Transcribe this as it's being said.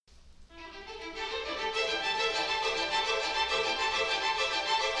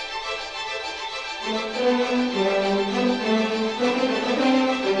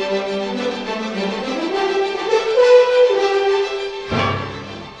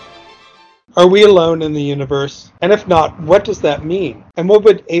Are we alone in the universe? And if not, what does that mean? And what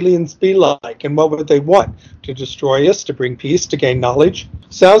would aliens be like? And what would they want? To destroy us? To bring peace? To gain knowledge?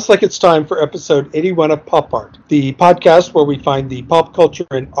 Sounds like it's time for episode 81 of Pop Art, the podcast where we find the pop culture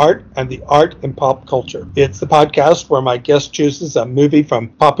in art and the art in pop culture. It's the podcast where my guest chooses a movie from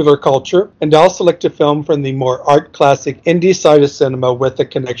popular culture, and I'll select a film from the more art classic indie side of cinema with a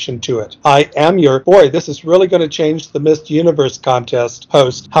connection to it. I am your, this is really going to change the Miss Universe contest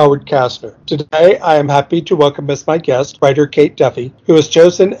host, Howard Kastner. Today, I am happy to welcome as my guest, writer Kate Duffy, who has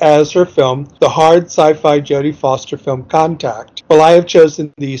chosen as her film the hard sci-fi Jodie Foster film Contact, while I have chosen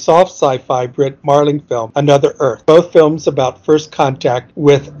the soft sci-fi Brit Marling film Another Earth, both films about first contact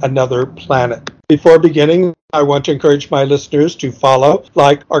with another planet. Before beginning, I want to encourage my listeners to follow,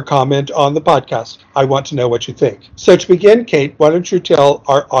 like, or comment on the podcast. I want to know what you think. So to begin, Kate, why don't you tell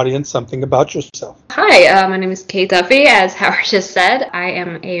our audience something about yourself? Hi, my name is Kate Duffy. As Howard just said, I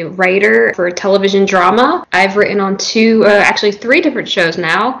am a writer for television drama. I've written on three different shows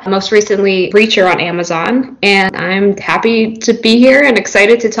now. Most recently, Reacher on Amazon. And I'm happy to be here and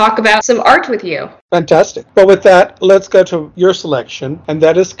excited to talk about some art with you. Fantastic. But with that, let's go to your selection, and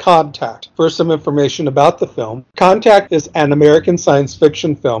that is Contact. First, some information about the film. Contact is an American science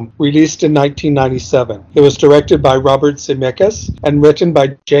fiction film released in 1997. It was directed by Robert Zemeckis and written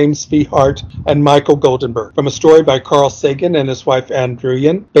by James V. Hart and Michael Goldenberg, from a story by Carl Sagan and his wife Ann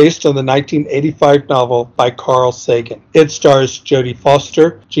Druyan, based on the 1985 novel by Carl Sagan. It stars Jodie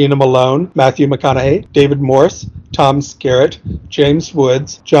Foster, Gina Malone, Matthew McConaughey, David Morse, Tom Skerritt, James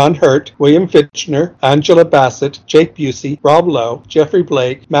Woods, John Hurt, William Fichtner, Angela Bassett, Jake Busey, Rob Lowe, Jeffrey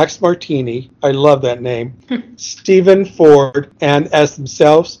Blake, Max Martini, I love that name, Stephen Ford, and as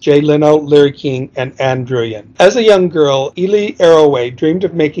themselves, Jay Leno, Larry King, and Ann Druyan. As a young girl, Ely Arroway dreamed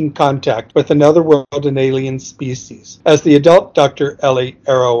of making contact with another world and alien species. As the adult Dr. Ellie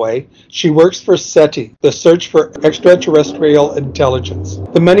Arroway, she works for SETI, the search for extraterrestrial intelligence.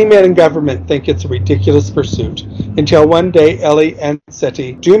 The money men in government think it's a ridiculous pursuit, until one day Ellie and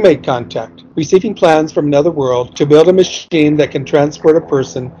SETI do make contact, receiving plans from another world to build a machine that can transport a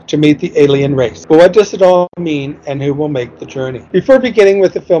person to meet the alien race. But what does it all mean, and who will make the journey? Before beginning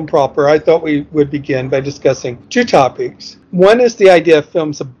with the film proper, I thought we would begin by discussing two topics. One is the idea of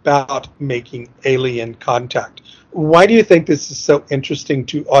films about making alien contact. Why do you think this is so interesting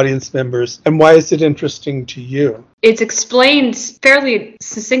to audience members, and why is it interesting to you? It's explained fairly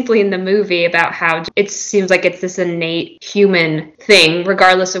succinctly in the movie about how it seems like it's this innate human thing,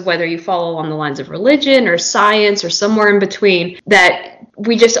 regardless of whether you follow along the lines of religion or science or somewhere in between, that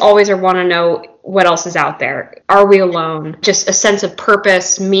we just always want to know what else is out there. Are we alone? Just a sense of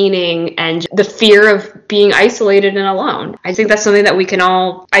purpose, meaning, and the fear of being isolated and alone. I think that's something that we can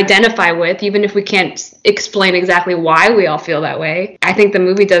all identify with, even if we can't explain exactly why we all feel that way. I think the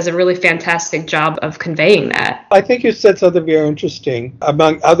movie does a really fantastic job of conveying that. I think you said something very interesting,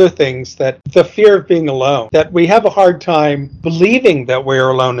 among other things, that the fear of being alone, that we have a hard time believing that we're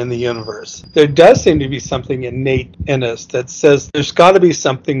alone in the universe. There does seem to be something innate in us that says there's got to be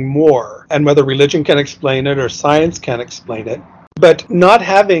something more, and whether religion can explain it or science can explain it. But not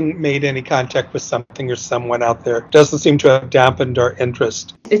having made any contact with something or someone out there doesn't seem to have dampened our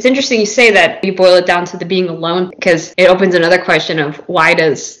interest. It's interesting you say that you boil it down to the being alone, because it opens another question of why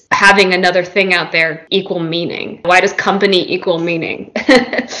does having another thing out there equal meaning? Why does company equal meaning?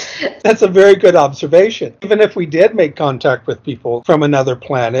 That's a very good observation. Even if we did make contact with people from another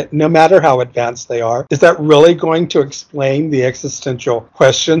planet, no matter how advanced they are, is that really going to explain the existential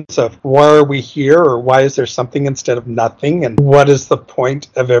questions of why are we here, or why is there something instead of nothing, and what is the point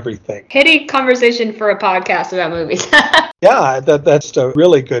of everything? Hitty conversation for a podcast about movies. Yeah, that's a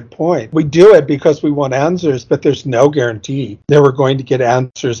really good point. We do it because we want answers, but there's no guarantee that we're going to get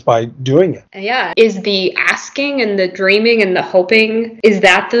answers by doing it. Yeah. Is the asking and the dreaming and the hoping, is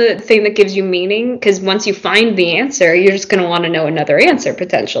that the thing that gives you meaning? Because once you find the answer, you're just going to want to know another answer,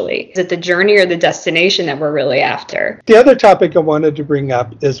 potentially. Is it the journey or the destination that we're really after? The other topic I wanted to bring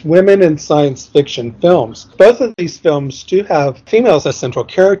up is women in science fiction films. Both of these films do have females as central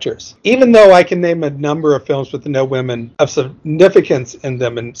characters. Even though I can name a number of films with no women of significance in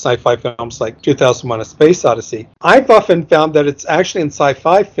them in sci-fi films like 2001: A Space Odyssey, I've often found that it's actually in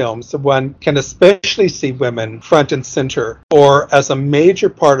sci-fi films that one can especially see women front and center or as a major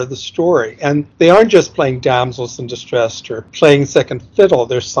part of the story. And they aren't just playing damsels in distress or playing second fiddle.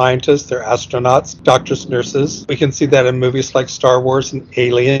 They're scientists, they're astronauts, doctors, nurses. We can see that in movies like Star Wars and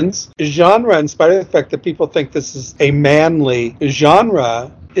Aliens. Genre, in spite of the fact that people think this is a manly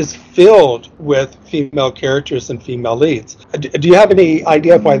genre, is filled with female characters and female leads. Do you have any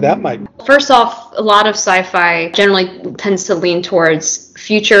idea of why that might be? First off, a lot of sci-fi generally tends to lean towards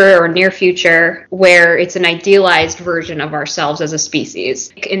future or near future where it's an idealized version of ourselves as a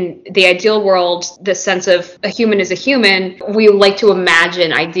species. In the ideal world, the sense of a human is a human, we like to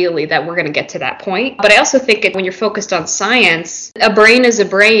imagine ideally that we're going to get to that point. But I also think when you're focused on science, a brain is a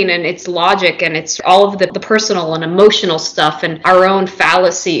brain, and it's logic, and it's all of the personal and emotional stuff and our own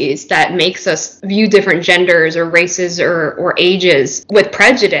fallacies that makes us view different genders or races or ages with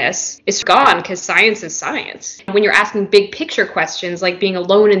prejudice. It's gone because science is science. When you're asking big picture questions like being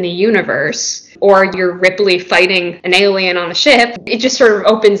alone in the universe, or you're Ripley fighting an alien on a ship, it just sort of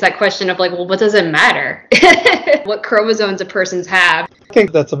opens that question of like, well, what does it matter? What chromosomes a person's have. I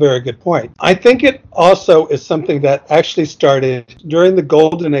think that's a very good point. I think it also is something that actually started during the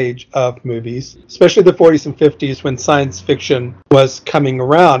golden age of movies, especially the 40s and 50s when science fiction was coming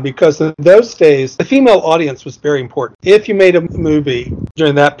around, because in those days, the female audience was very important. If you made a movie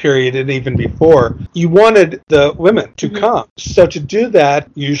during that period and even before, you wanted the women to come. So to do that,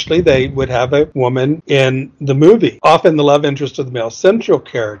 usually they would have a woman in the movie, often the love interest of the male central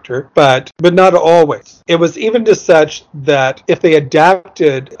character, but not always. It was even to such that if they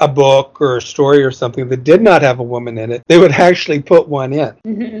adapted a book or a story or something that did not have a woman in it, they would actually put one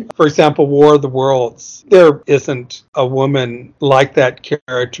in. For example, War of the Worlds. There isn't a woman like that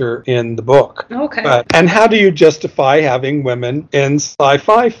character in the book. Okay. And how do you justify having women in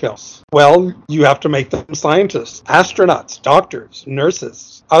sci-fi films? Well, you have to make them scientists, astronauts, doctors,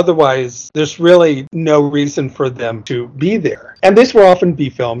 nurses. Otherwise, there's really no reason for them to be there. And these were often B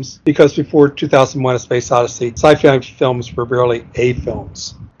films, because before 2001: A Space Odyssey, sci-fi films were really A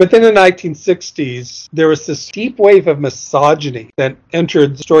films. But then in the 1960s, there was this deep wave of misogyny that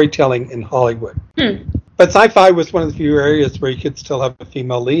entered storytelling in Hollywood. But sci-fi was one of the few areas where you could still have a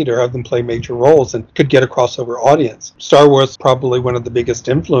female lead or have them play major roles and could get a crossover audience. Star Wars probably one of the biggest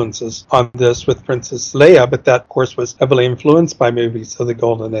influences on this with Princess Leia, but that, of course, was heavily influenced by movies of the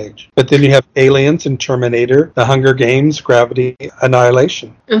Golden Age. But then you have Aliens and Terminator, The Hunger Games, Gravity,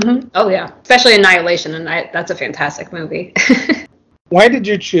 Annihilation. Oh, yeah. Especially Annihilation, and that's a fantastic movie. Why did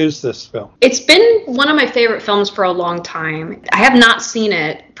you choose this film? It's been one of my favorite films for a long time. I have not seen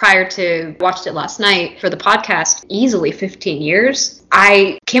it prior to watched it last night for the podcast, easily 15 years.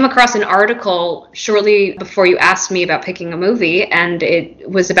 I came across an article shortly before you asked me about picking a movie, and it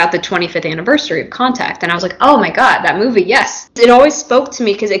was about the 25th anniversary of Contact. And I was like, oh my God, that movie, yes. It always spoke to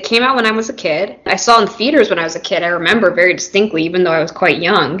me because it came out when I was a kid. I saw it in theaters when I was a kid. I remember very distinctly, even though I was quite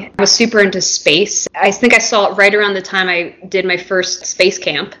young. I was super into space. I think I saw it right around the time I did my first space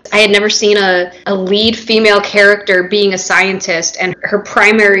camp. I had never seen a lead female character being a scientist, and her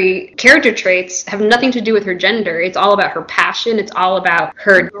primary character traits have nothing to do with her gender. It's all about her passion. It's all about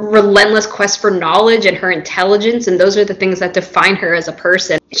her relentless quest for knowledge and her intelligence, and those are the things that define her as a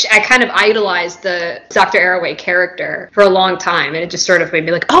person. I kind of idolized the Dr. Arroway character for a long time, and it just sort of made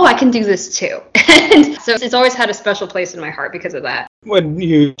me like, oh, I can do this too. And so it's always had a special place in my heart because of that. When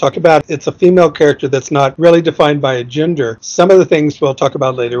you talk about it's a female character that's not really defined by a gender, some of the things we'll talk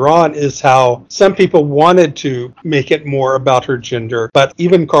about later on is how some people wanted to make it more about her gender, but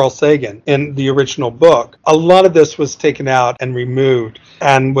even Carl Sagan in the original book, a lot of this was taken out and removed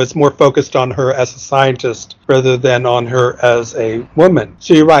and was more focused on her as a scientist rather than on her as a woman.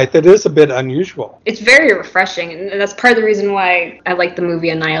 So you're right, that is a bit unusual. It's very refreshing, and that's part of the reason why I like the movie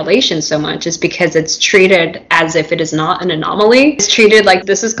Annihilation so much, is because it's treated as if it is not an anomaly. It's treated like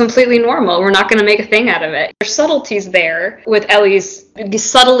this is completely normal. We're not going to make a thing out of it. There's subtleties there with Ellie's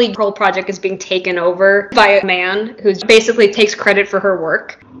subtly whole project is being taken over by a man who basically takes credit for her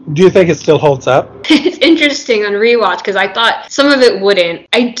work. Do you think it still holds up? It's interesting on rewatch because I thought some of it wouldn't.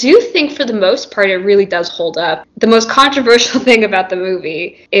 I do think for the most part it really does hold up. The most controversial thing about the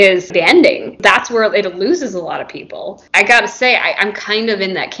movie is the ending. That's where it loses a lot of people. I gotta say, I'm kind of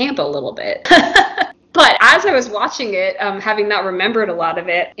in that camp a little bit. But as I was watching it, having not remembered a lot of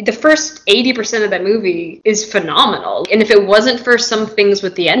it, the first 80% of that movie is phenomenal. And if it wasn't for some things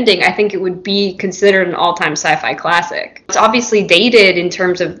with the ending, I think it would be considered an all-time sci-fi classic. It's obviously dated in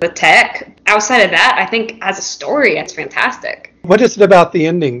terms of the tech. Outside of that, I think as a story, it's fantastic. What is it about the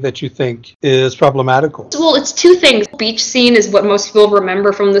ending that you think is problematical? Well, it's two things. Beach scene is what most people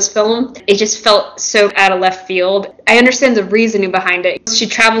remember from this film. It just felt so out of left field. I understand the reasoning behind it. She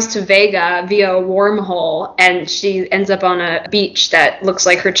travels to Vega via a wormhole, and she ends up on a beach that looks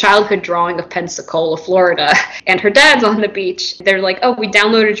like her childhood drawing of Pensacola, Florida. And her dad's on the beach. They're like, oh, we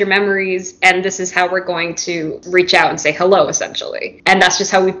downloaded your memories, and this is how we're going to reach out and say hello, essentially. And that's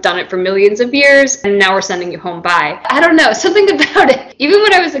just how we've done it for millions of years, and now we're sending you home. Bye. I don't know, something about it. Even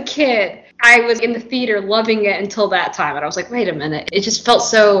when I was a kid, I was in the theater loving it until that time. And I was like, wait a minute. It just felt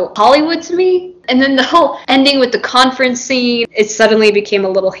so Hollywood to me. And then the whole ending with the conference scene, it suddenly became a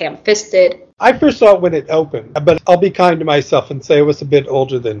little ham-fisted. I first saw it when it opened, but I'll be kind to myself and say it was a bit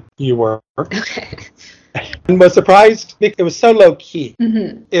older than you were. Okay. And was surprised because it was so low key.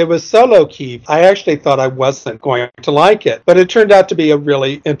 Mm-hmm. It was so low key, I actually thought I wasn't going to like it. But it turned out to be a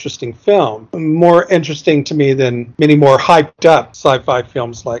really interesting film. More interesting to me than many more hyped up sci-fi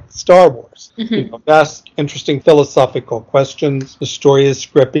films like Star Wars. Mm-hmm. That's interesting philosophical questions. The story is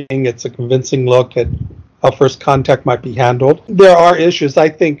gripping. It's a convincing look at how First Contact might be handled. There are issues. I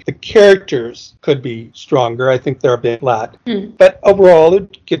think the characters could be stronger. I think they're a bit flat. But overall,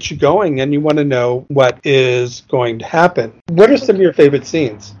 it gets you going, and you want to know what is going to happen. What are some of your favorite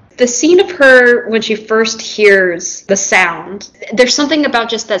scenes? The scene of her when she first hears the sound, there's something about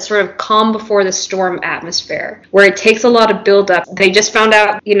just that sort of calm before the storm atmosphere where it takes a lot of build-up. They just found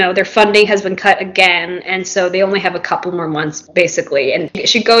out, their funding has been cut again, and so they only have a couple more months, basically. And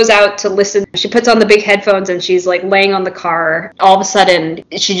she goes out to listen. She puts on the big headphones, and she's, laying on the car. All of a sudden,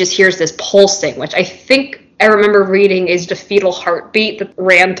 she just hears this pulsing, which I think I remember reading is the fetal heartbeat that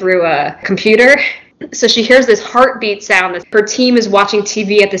ran through a computer. So she hears this heartbeat sound. Her team is watching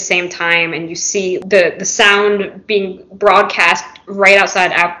TV at the same time, and you see the sound being broadcast right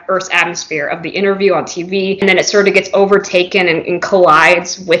outside Earth's atmosphere of the interview on TV, and then it sort of gets overtaken and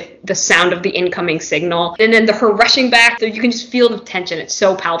collides with the sound of the incoming signal. And then her rushing back, you can just feel the tension. It's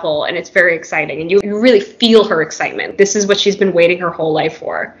so palpable, and it's very exciting, and you really feel her excitement. This is what she's been waiting her whole life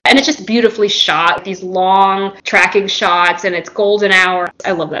for. And it's just beautifully shot, these long tracking shots, and it's golden hour.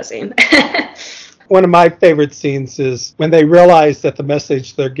 I love that scene. One of my favorite scenes is when they realize that the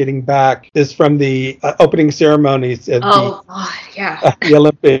message they're getting back is from the opening ceremonies at the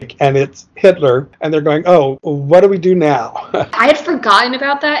Olympic, and it's Hitler, and they're going, oh, what do we do now? I had forgotten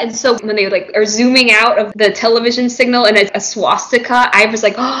about that, and so when they are zooming out of the television signal and it's a swastika, I was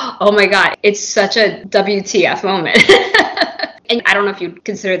like, oh my god, it's such a WTF moment. And I don't know if you'd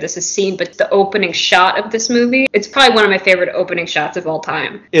consider this a scene, but the opening shot of this movie, it's probably one of my favorite opening shots of all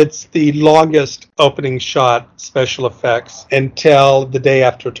time. It's the longest opening shot special effects until The Day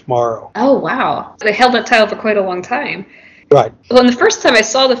After Tomorrow. Oh, wow. They held that title for quite a long time. Right. Well, the first time I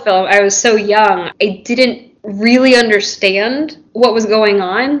saw the film, I was so young, I didn't really understand what was going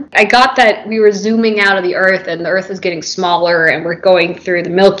on. I got that we were zooming out of the Earth and the Earth was getting smaller and we're going through the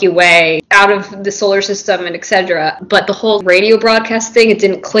Milky Way, out of the solar system and etc. But the whole radio broadcast thing, it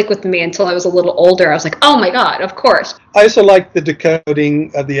didn't click with me until I was a little older. I was like, oh my god, of course. I also like the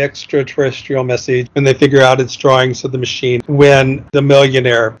decoding of the extraterrestrial message when they figure out it's drawings of the machine, when the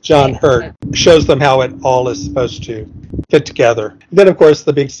millionaire, John Hurt, shows them how it all is supposed to fit together. Then, of course,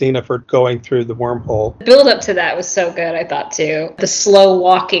 the big scene of her going through the wormhole. The build up to that was so good, I thought, too. The slow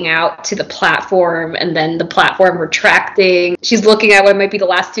walking out to the platform and then the platform retracting. She's looking at what might be the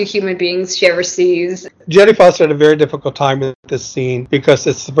last two human beings she ever sees. Jodie Foster had a very difficult time with this scene because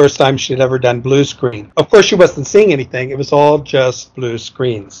it's the first time she'd ever done blue screen. Of course, she wasn't seeing anything. It was all just blue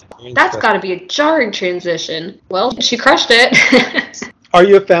screens. That's got to be a jarring transition. Well, she crushed it. Are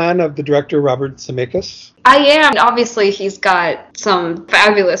you a fan of the director Robert Zemeckis? I am. Obviously, he's got some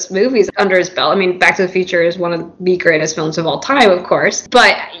fabulous movies under his belt. I mean, Back to the Future is one of the greatest films of all time, of course.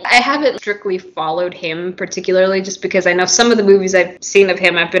 But I haven't strictly followed him particularly just because I know some of the movies I've seen of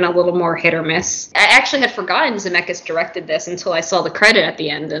him have been a little more hit or miss. I actually had forgotten Zemeckis directed this until I saw the credit at the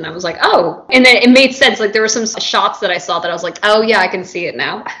end, and I was like, oh. And then it made sense. There were some shots that I saw that I was like, oh, yeah, I can see it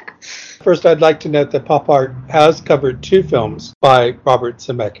now. First, I'd like to note that Pop Art has covered 2 films by Robert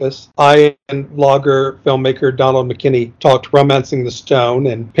Zemeckis. I and vlogger, filmmaker Donald McKinney talked Romancing the Stone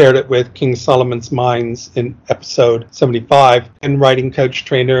and paired it with King Solomon's Mines in episode 75. And writing coach,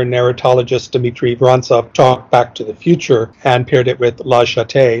 trainer, and narratologist Dmitry Vorontsov talked Back to the Future and paired it with La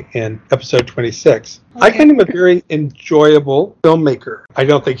Jetée in episode 26. Okay. I find him a very enjoyable filmmaker. I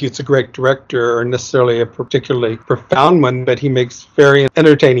don't think he's a great director or necessarily a particularly profound one, but he makes very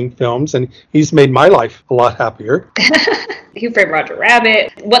entertaining films, and he's made my life a lot happier. Who Framed Roger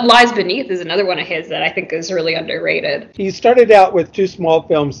Rabbit. What Lies Beneath is another one of his that I think is really underrated. He started out with 2 small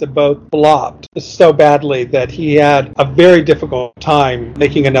films that both flopped so badly that he had a very difficult time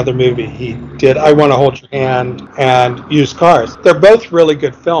making another movie. He did I Want to Hold Your Hand and Used Cars. They're both really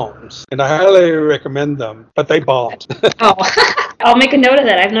good films, and I highly recommend them, but they bombed. Oh, I'll make a note of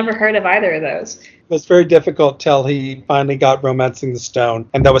that. I've never heard of either of those. It was very difficult till he finally got Romancing the Stone,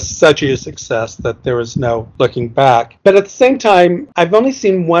 and that was such a success that there was no looking back. But at the same time, I've only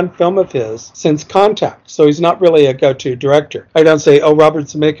seen 1 film of his since Contact, so he's not really a go-to director. I don't say, oh, Robert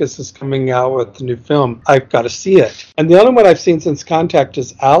Zemeckis is coming out with a new film, I've got to see it. And the only one I've seen since Contact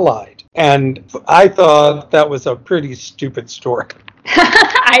is Allied. And I thought that was a pretty stupid story.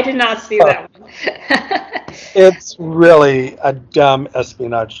 I did not see that one. It's really a dumb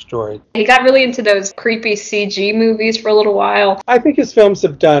espionage story. He got really into those creepy CG movies for a little while. I think his films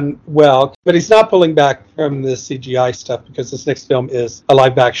have done well, but he's not pulling back from the CGI stuff because this next film is a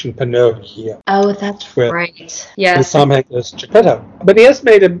live-action Pinocchio. Oh, that's right. Yes. And Tom Hanks as Geppetto. But he has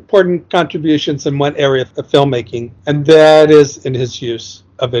made important contributions in one area of filmmaking, and that is in his use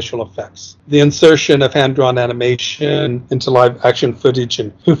of visual effects. The insertion of hand-drawn animation into live-action footage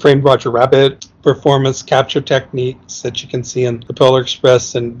in Who Framed Roger Rabbit, performance capture techniques that you can see in The Polar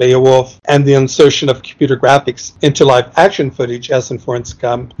Express and Beowulf, and the insertion of computer graphics into live-action footage as in Forrest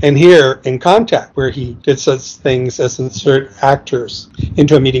Gump, and here in Contact, where he did such things as insert actors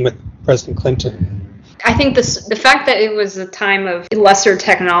into a meeting with President Clinton. I think the fact that it was a time of lesser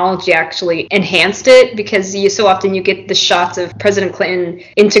technology actually enhanced it, because so often you get the shots of President Clinton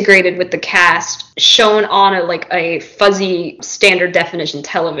integrated with the cast shown on a fuzzy standard definition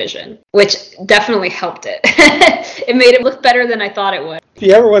television, which definitely helped it. It made it look better than I thought it would. If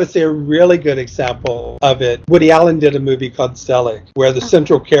you ever want to see a really good example of it, Woody Allen did a movie called Zelig, where the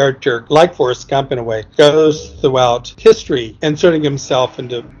central character, like Forrest Gump in a way, goes throughout history, inserting himself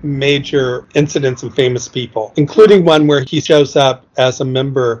into major incidents and famous people, including one where he shows up as a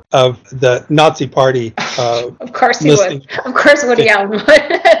member of the Nazi Party. Of course he would. Of course Woody Allen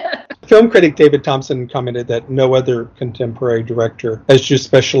would. Film critic David Thompson commented that no other contemporary director has used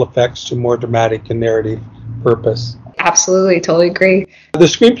special effects to more dramatic and narrative purpose. Absolutely, totally agree. The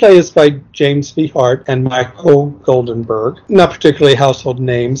screenplay is by James V. Hart and Michael Goldenberg. Not particularly household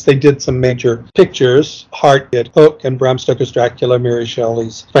names. They did some major pictures. Hart did Hook and Bram Stoker's Dracula, Mary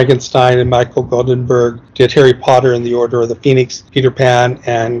Shelley's Frankenstein, and Michael Goldenberg did Harry Potter and the Order of the Phoenix, Peter Pan,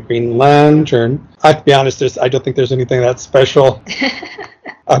 and Green Lantern. I have to be honest, I don't think there's anything that special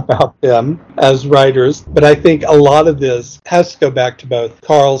about them as writers, but I think a lot of this has to go back to both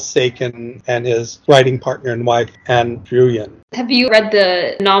Carl Sagan and his writing partner and wife, Anne Druyan. Have you read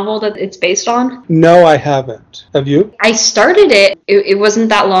the novel that it's based on? No, I haven't. Have you? I started it. It wasn't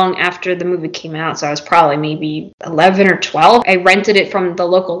that long after the movie came out, so I was probably maybe 11 or 12. I rented it from the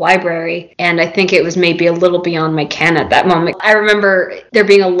local library, and I think it was maybe a little beyond my ken at that moment. I remember there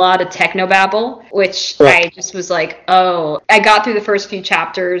being a lot of technobabble, which right. I just was like, oh. I got through the first few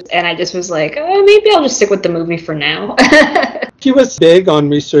chapters, and I just was like, oh, maybe I'll just stick with the movie for now. He was big on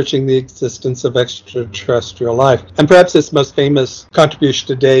researching the existence of extraterrestrial life, and perhaps his most famous contribution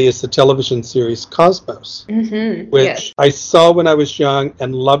today is the television series Cosmos, which I saw when I was young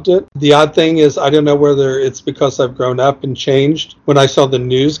and loved it. The odd thing is, I don't know whether it's because I've grown up and changed. When I saw the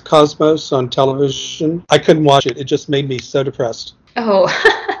news Cosmos on television, I couldn't watch it. It just made me so depressed. Oh,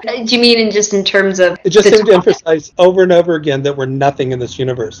 do you mean in terms of... It just seemed to emphasize over and over again that we're nothing in this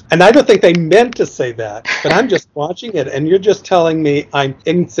universe. And I don't think they meant to say that, but I'm just watching it, and you're just telling me I'm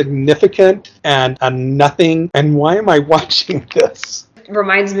insignificant and I'm nothing, and why am I watching this?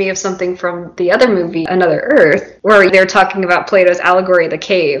 Reminds me of something from the other movie, Another Earth, where they're talking about Plato's allegory of the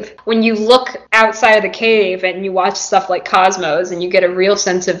cave. When you look outside of the cave and you watch stuff like Cosmos and you get a real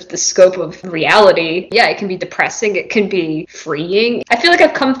sense of the scope of reality, yeah, it can be depressing, it can be freeing. I feel like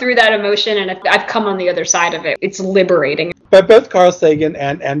I've come through that emotion and I've come on the other side of it. It's liberating. But both Carl Sagan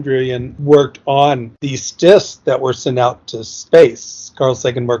and Anne Druyan worked on these discs that were sent out to space. Carl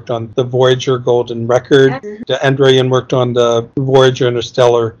Sagan worked on the Voyager Golden Record. Anne Druyan worked on the Voyager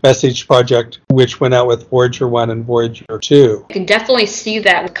Interstellar Message Project, which went out with Voyager 1 and Voyager 2. You can definitely see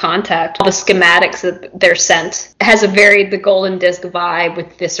that with Contact. All the schematics that they're sent has the golden disc vibe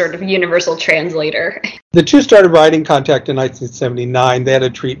with this sort of universal translator. The two started writing Contact in 1979. They had a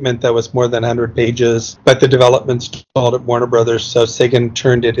treatment that was more than 100 pages, but the development stalled at Warner Brothers, so Sagan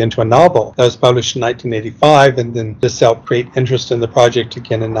turned it into a novel that was published in 1985, and then this helped create interest in the project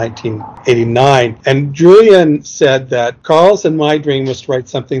again in 1989. And Druyan said that Carl's and my dream was to write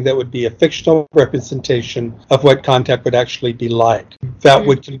something that would be a fictional representation of what Contact would actually be like, that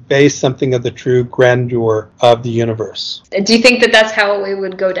would convey something of the true grandeur of the universe. Do you think that that's how it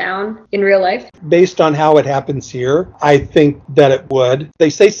would go down in real life? Based on how it happens here, I think that it would. They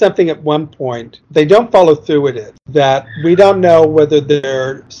say something at one point. They don't follow through with it. That we don't know whether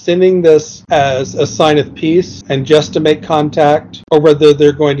they're sending this as a sign of peace and just to make contact, or whether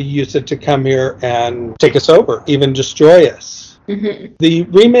they're going to use it to come here and take us over, even destroy us. The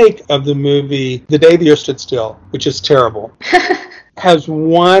remake of the movie The Day the Earth Stood Still, which is terrible, has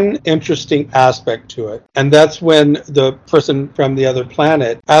one interesting aspect to it, and that's when the person from the other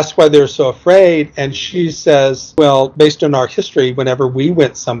planet asks why they're so afraid, and she says, well, based on our history, whenever we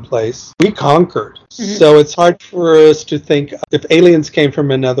went someplace, we conquered. So it's hard for us to think, if aliens came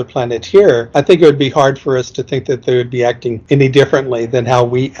from another planet here, I think it would be hard for us to think that they would be acting any differently than how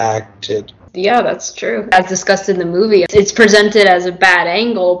we acted. Yeah, that's true. As discussed in the movie, it's presented as a bad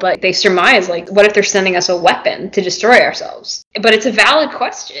angle, but they surmise, like, what if they're sending us a weapon to destroy ourselves? But it's a valid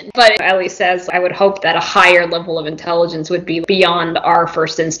question. But Ellie says, I would hope that a higher level of intelligence would be beyond our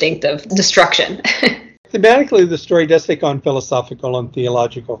first instinct of destruction. Thematically, the story does take on philosophical and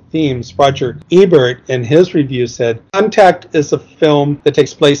theological themes. Roger Ebert, in his review, said, Contact is a film that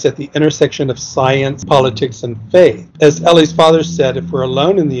takes place at the intersection of science, politics, and faith. As Ellie's father said, if we're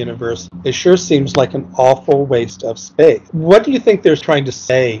alone in the universe, it sure seems like an awful waste of space. What do you think they're trying to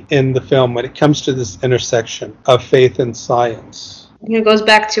say in the film when it comes to this intersection of faith and science? It goes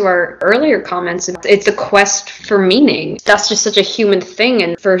back to our earlier comments. It's a quest for meaning. That's just such a human thing.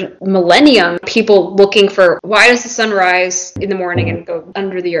 And for millennium, people looking for, why does the sun rise in the morning and go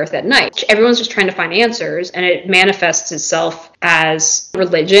under the earth at night? Everyone's just trying to find answers, and it manifests itself as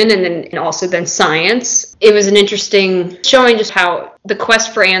religion and also then science. It was an interesting showing just how the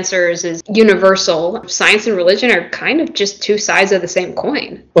quest for answers is universal. Science and religion are kind of just two sides of the same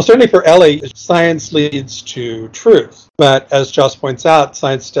coin. Well, certainly for Ellie, science leads to truth. But as Joss points out,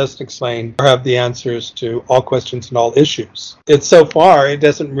 science doesn't explain or have the answers to all questions and all issues. So far, it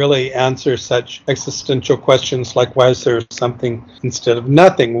doesn't really answer such existential questions like, why is there something instead of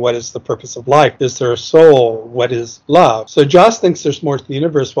nothing? What is the purpose of life? Is there a soul? What is love? So Joss thinks there's more to the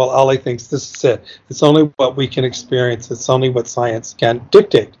universe, while Ellie thinks this is it. It's only what we can experience. It's only what science can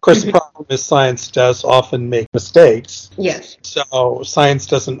dictate. Of course, the problem is science does often make mistakes. Yes. So science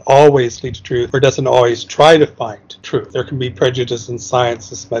doesn't always lead to truth, or doesn't always try to find truth. There can be prejudice in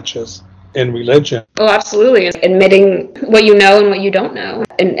science as much as in religion. Oh, absolutely. Admitting what you know and what you don't know.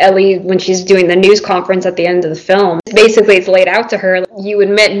 And Ellie, when she's doing the news conference at the end of the film, basically it's laid out to her, you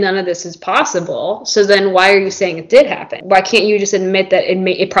admit none of this is possible, so then why are you saying it did happen? Why can't you just admit that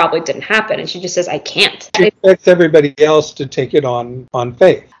it probably didn't happen? And she just says, I can't. She expects everybody else to take it on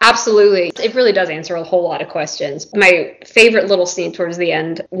faith. Absolutely. It really does answer a whole lot of questions. My favorite little scene towards the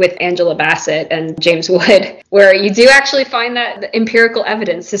end with Angela Bassett and James Wood, where you do actually find that empirical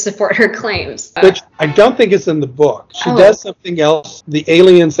evidence to support her claims. Which I don't think is in the book. She does something else. The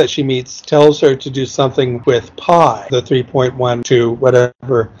aliens that she meets tells her to do something with pi, the 3.12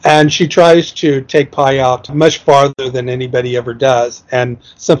 whatever. And she tries to take pi out much farther than anybody ever does. And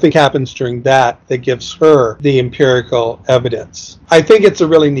something happens during that gives her the empirical evidence. I think it's a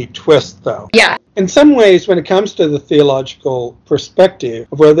really neat twist, though. Yeah. In some ways, when it comes to the theological perspective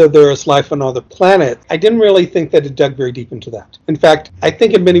of whether there is life on other planets, I didn't really think that it dug very deep into that. In fact, I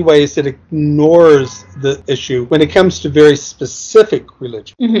think in many ways it ignores the issue when it comes to very specific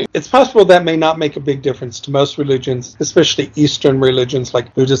religion. Mm-hmm. It's possible that may not make a big difference to most religions, especially Eastern religions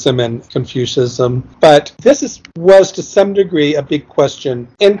like Buddhism and Confucianism. But this was to some degree a big question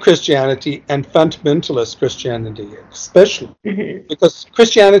in Christianity and fundamentalist Christianity especially. Mm-hmm. Because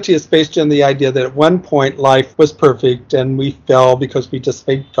Christianity is based on the idea that at one point life was perfect and we fell because we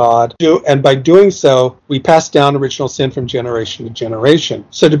disobeyed God. And by doing so, we passed down original sin from generation to generation.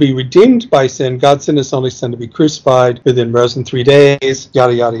 So to be redeemed by sin, God sent his only son to be crucified, who then rose in 3 days,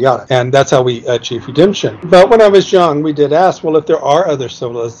 yada, yada, yada. And that's how we achieve redemption. But when I was young, we did ask, well, if there are other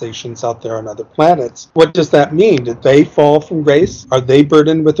civilizations out there on other planets, what does that mean? Did they fall from grace? Are they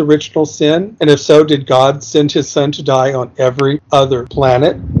burdened with original sin? And if so, did God send his son to die on every other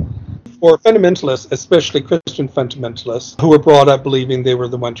planet? For fundamentalists, especially Christian fundamentalists, who were brought up believing they were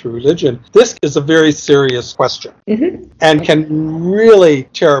the one true religion, this is a very serious question and can really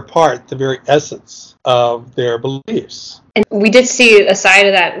tear apart the very essence of their beliefs. And we did see a side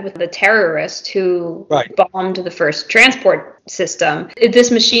of that with the terrorist who bombed the first transport system. If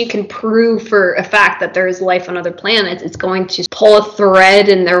this machine can prove for a fact that there is life on other planets, it's going to pull a thread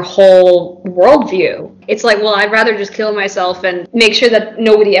in their whole worldview. It's like, well, I'd rather just kill myself and make sure that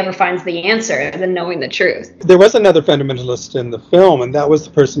nobody ever finds the answer than knowing the truth. There was another fundamentalist in the film, and that was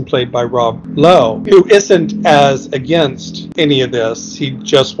the person played by Rob Lowe, who isn't as against any of this. He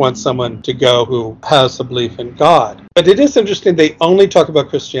just wants someone to go who has a belief in God. But it is interesting, they only talk about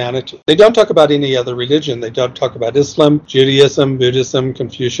Christianity. They don't talk about any other religion. They don't talk about Islam, Judaism, Buddhism,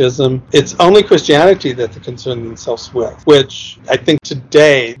 Confucianism. It's only Christianity that they concern themselves with, which I think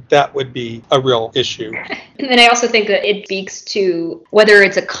today that would be a real issue. And I also think that it speaks to whether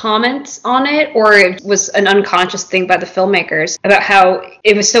it's a comment on it or it was an unconscious thing by the filmmakers about how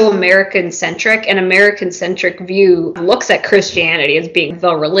it was so American-centric. An American-centric view looks at Christianity as being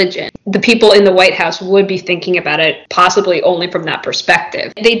the religion. The people in the White House would be thinking about it possibly only from that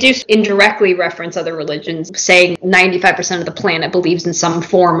perspective. They do indirectly reference other religions, saying 95% of the planet believes in some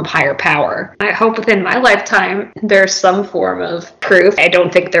form of higher power. I hope within my lifetime there's some form of proof. I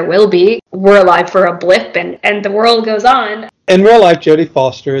don't think there will be. We're alive for a blip and the world goes on. In real life, Jodie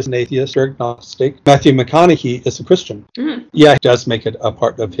Foster is an atheist or agnostic. Matthew McConaughey is a Christian. Yeah, it does make it a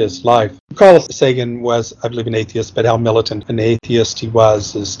part of his life. Carl Sagan was, I believe, an atheist, but how militant an atheist he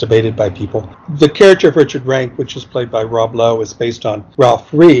was is debated by people. The character of Richard Rank, which is played by Rob Lowe, is based on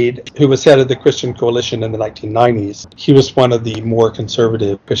Ralph Reed, who was head of the Christian Coalition in the 1990s. He was one of the more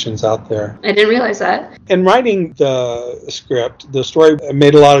conservative Christians out there. I didn't realize that. In writing the script, the story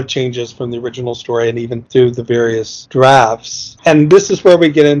made a lot of changes from the original story and even through the various drafts. And this is where we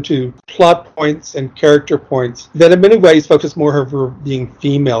get into plot points and character points that in many ways focus more on her being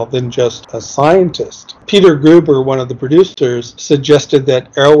female than just a scientist. Peter Gruber, one of the producers, suggested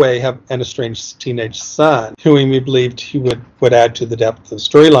that Arroway have an estranged teenage son, whom we believed he would add to the depth of the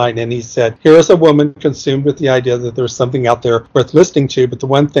storyline. And he said, here is a woman consumed with the idea that there was something out there worth listening to, but the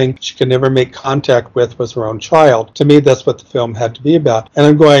one thing she could never make contact with was her own child. To me, that's what the film had to be about. And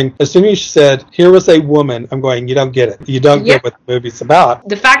I'm going, as soon as she said, here was a woman, I'm going, you don't get it. You don't get what the movie's about.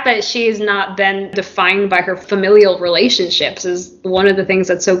 The fact that she is not then defined by her familial relationships is one of the things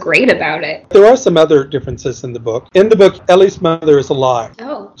that's so great about it. There are some other differences in the book. In the book, Ellie's mother is alive.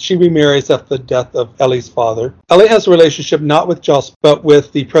 Oh. She remarries after the death of Ellie's father. Ellie has a relationship not with Joss, but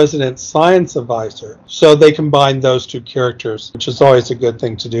with the president's science advisor. So they combine those two characters, which is always a good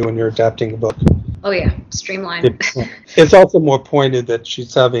thing to do when you're adapting a book. Oh yeah, streamlined. It's also more pointed that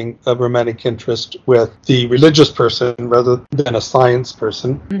she's having a romantic interest with the religious person rather than a science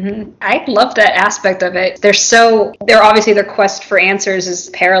person. Mm-hmm. I love that aspect of it. They're obviously their quest for answers is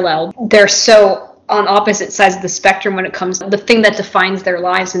parallel. They're so on opposite sides of the spectrum when it comes to the thing that defines their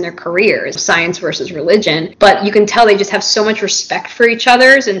lives and their careers, science versus religion. But you can tell they just have so much respect for each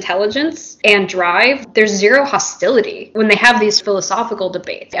other's intelligence and drive. There's zero hostility when they have these philosophical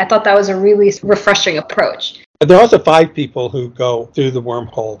debates. I thought that was a really refreshing approach. But there are also 5 people who go through the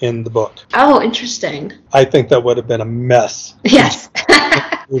wormhole in the book. Oh, interesting. I think that would have been a mess. Yes.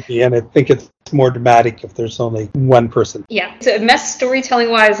 And I think it's more dramatic if there's only one person. Yeah. So mess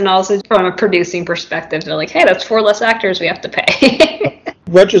storytelling wise and also from a producing perspective, they're like, hey, that's 4 less actors we have to pay.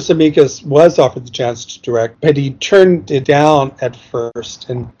 Roger Zemeckis was offered the chance to direct, but he turned it down at first.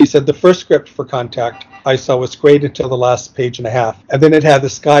 And he said, the first script for Contact I saw was great until the last page and a half. And then it had the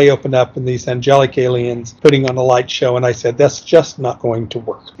sky open up and these angelic aliens putting on a light show. And I said, that's just not going to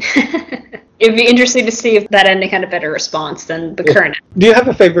work. It'd be interesting to see if that ending had a better response than the current. Do you have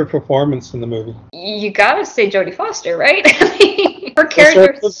a favorite performance in the movie? You gotta say Jodie Foster, right? Her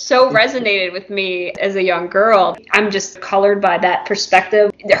character so resonated with me as a young girl. I'm just colored by that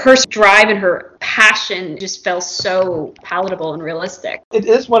perspective. Her drive and her passion just felt so palatable and realistic. It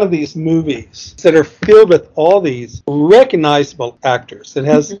is one of these movies that are filled with all these recognizable actors. It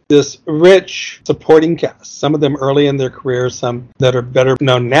has this rich supporting cast, some of them early in their careers, some that are better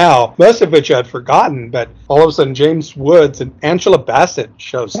known now, most of which I'd forgotten, but all of a sudden James Woods and Angela Bassett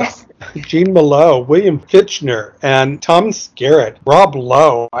shows up. Jean Malot, William Fichtner, and Tom Skerritt, Rob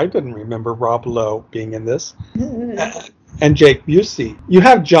Lowe. I didn't remember Rob Lowe being in this. And Jake Busey. You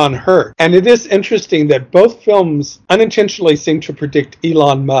have John Hurt. And it is interesting that both films unintentionally seem to predict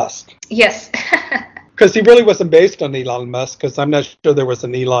Elon Musk. Yes. Because he really wasn't based on Elon Musk, because I'm not sure there was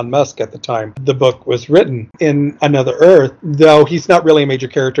an Elon Musk at the time the book was written. In Another Earth, though he's not really a major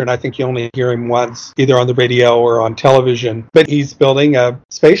character, and I think you only hear him once, either on the radio or on television, but he's building a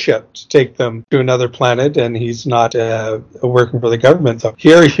spaceship to take them to another planet, and he's not working for the government. So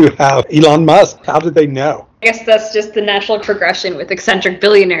here you have Elon Musk. How did they know? I guess that's just the natural progression with eccentric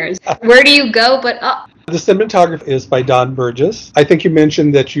billionaires. Where do you go but up? The cinematography is by Don Burgess. I think you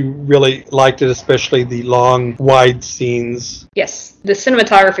mentioned that you really liked it, especially the long, wide scenes. Yes, the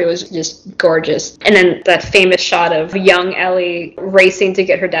cinematography was just gorgeous. And then that famous shot of young Ellie racing to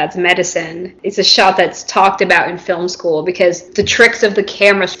get her dad's medicine. It's a shot that's talked about in film school because the tricks of the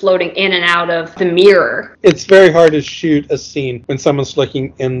cameras floating in and out of the mirror. It's very hard to shoot a scene when someone's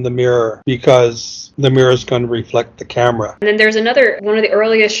looking in the mirror because the mirror is going to reflect the camera. And then there's one of the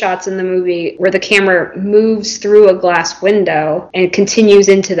earliest shots in the movie where the camera camera moves through a glass window and continues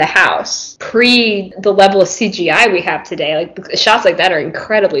into the house. Pre the level of CGI we have today, like shots like that are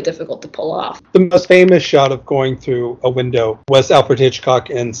incredibly difficult to pull off. The most famous shot of going through a window was Alfred Hitchcock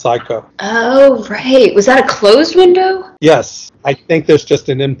in Psycho. Oh, right. Was that a closed window? Yes. I think there's just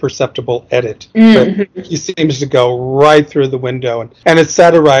an imperceptible edit. Mm-hmm. But he seems to go right through the window. And it's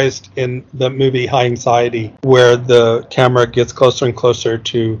satirized in the movie High Anxiety, where the camera gets closer and closer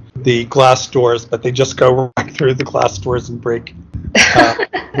to the glass doors, but they just go right through the glass doors and break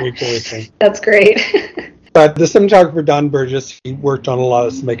everything. That's great. But the cinematographer Don Burgess, he worked on a lot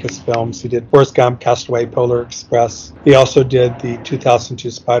of Zemeckis films. He did Forrest Gump, Castaway, Polar Express. He also did the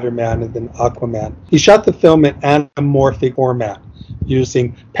 2002 Spider-Man and then Aquaman. He shot the film in anamorphic format,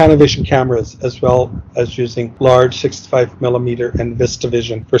 using Panavision cameras as well as using large 65mm and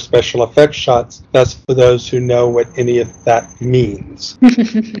VistaVision for special effects shots. That's for those who know what any of that means.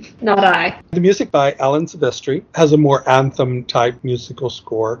 Not I. The music by Alan Silvestri has a more anthem-type musical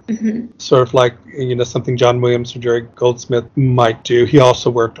score, sort of like, something John Williams or Jerry Goldsmith might do. He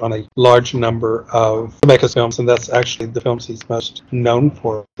also worked on a large number of Zemeckis films, and that's actually the films he's most known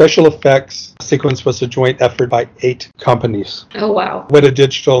for. Special effects sequence was a joint effort by 8 companies. Oh, wow. Weta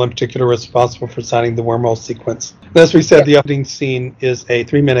Digital in particular was responsible for designing the wormhole sequence. And as we said, the opening scene is a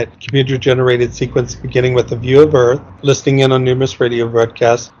 3-minute computer-generated sequence beginning with a view of Earth, listening in on numerous radio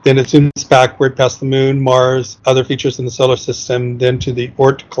broadcasts. Then it zooms backward past the Moon, Mars, other features in the solar system, then to the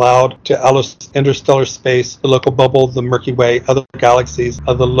Oort cloud, to interstellar space, the local bubble, the Milky Way, other galaxies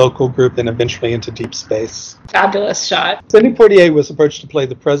of the local group, and eventually into deep space. Fabulous shot. Sidney Poitier was approached to play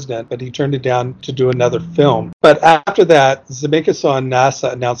the president, but he turned it down to do another film. But after that, Zemeckis saw a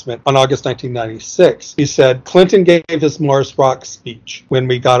NASA announcement on August 1996. He said, Clinton gave his Mars rock speech when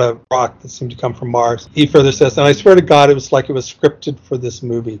we got a rock that seemed to come from Mars. He further says, and I swear to God, it was like it was scripted for this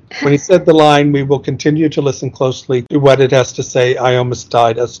movie. When he said the line, we will continue to listen closely to what it has to say, I almost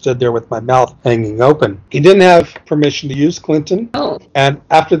died. I stood there with my mouth hanging open. He didn't have permission to use Clinton. Oh. And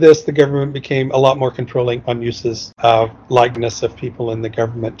after this, the government became a lot more controlling on uses of likeness of people in the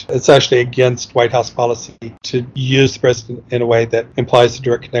government. It's actually against White House policy to use the president in a way that implies a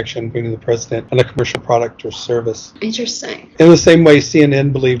direct connection between the president and a commercial product or service. Interesting. In the same way,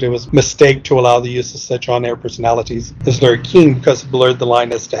 CNN believed it was a mistake to allow the use of such on-air personalities as Larry King because it blurred the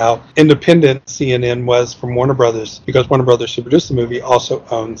line as to how independent CNN was from Warner Brothers, because Warner Brothers, who produced the movie, also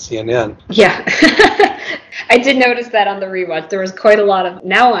owned CNN. Yeah. I did notice that on the rewatch. There was quite a lot of,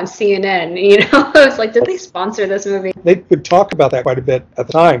 now on CNN, I was like, did they sponsor this movie? They would talk about that quite a bit at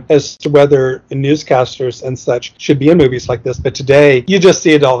the time as to whether newscasters and such should be in movies like this. But today, you just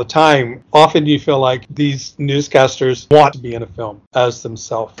see it all the time. Often you feel like these newscasters want to be in a film as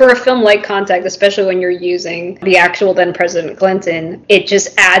themselves. For a film like Contact, especially when you're using the actual then President Clinton, it just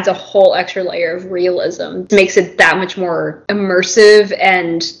adds a whole extra layer of realism. It makes it that much more immersive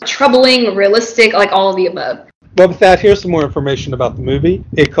and troubling, realistic, like all of the above. Well, with that, here's some more information about the movie.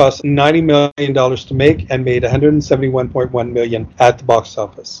 It cost $90 million to make and made $171.1 million at the box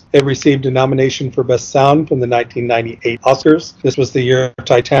office. It received a nomination for Best Sound from the 1998 Oscars. This was the year of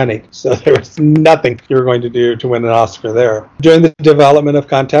Titanic, so there was nothing you were going to do to win an Oscar there. During the development of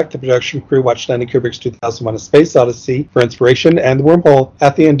Contact, the production crew watched Stanley Kubrick's 2001: A Space Odyssey for inspiration, and the wormhole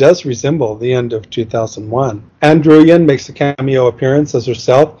at the end does resemble the end of 2001. Anne Druyan makes a cameo appearance as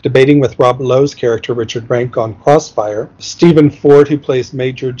herself, debating with Rob Lowe's character Richard Rank on Crossfire. Stephen Ford, who plays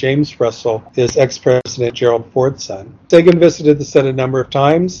Major James Russell, is ex-President Gerald Ford's son. Sagan visited the set a number of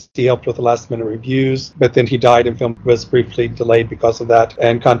times. He helped with the last-minute reviews, but then he died and film was briefly delayed because of that,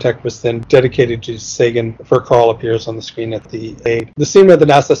 and Contact was then dedicated to Sagan, for Carl appears on the screen at the aid. The scene where the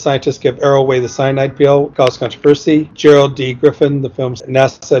NASA scientists give Arrow the cyanide pill caused controversy. Gerald D. Griffin, the film's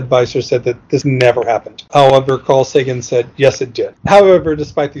NASA advisor, said that this never happened. However, Carl Sagan said, yes, it did. However,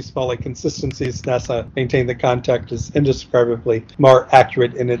 despite these small inconsistencies, NASA maintained that Contact is indescribably more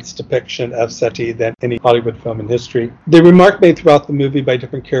accurate in its depiction of SETI than any Hollywood film in history. The remark made throughout the movie by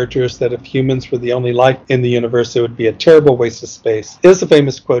different characters that if humans were the only life in the universe, it would be a terrible waste of space is a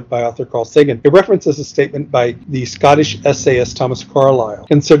famous quote by author Carl Sagan. It references a statement by the Scottish essayist Thomas Carlyle.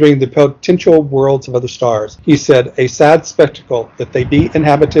 Considering the potential worlds of other stars, he said, a sad spectacle, if they be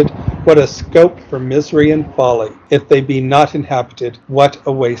inhabited, what a scope for misery and folly. If they be not inhabited, what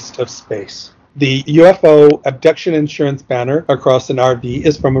a waste of space. The UFO abduction insurance banner across an RV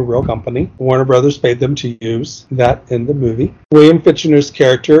is from a real company. Warner Brothers paid them to use that in the movie. William Fichtner's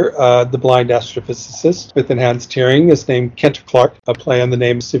character, the blind astrophysicist with enhanced hearing, is named Kent Clark, a play on the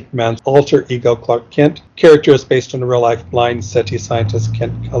name of Superman's alter ego Clark Kent. character is based on a real-life blind SETI scientist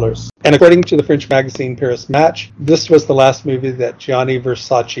Kent Cullers. And according to the French magazine Paris Match, this was the last movie that Gianni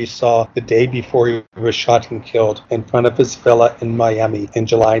Versace saw the day before he was shot and killed in front of his villa in Miami in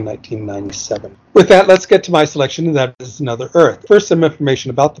July 1997. With that, let's get to my selection, and that is Another Earth. First, some information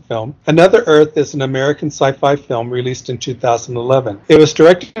about the film. Another Earth is an American sci-fi film released in 2011. It was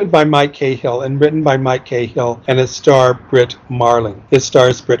directed by Mike Cahill and written by Mike Cahill, and it stars Britt Marling. It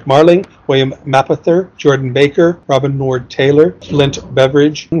stars Britt Marling, William Mapother, Jordan Baker, Robin Ward Taylor, Flint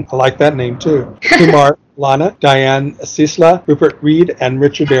Beveridge, I like that name too, Kumar Lana, Diane Sisla, Rupert Reed, and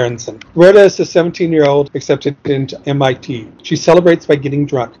Richard Berenson. Rhoda is a 17-year-old accepted into MIT. She celebrates by getting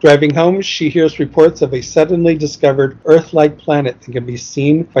drunk. Driving home, she hears reports of a suddenly discovered Earth-like planet that can be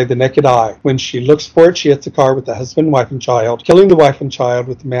seen by the naked eye. When she looks for it, she hits a car with a husband, wife, and child, killing the wife and child,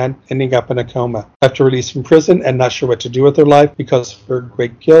 with the man ending up in a coma. After release from prison and not sure what to do with her life because of her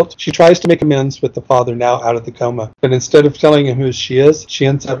great guilt, she tries to make amends with the father now out of the coma. But instead of telling him who she is, she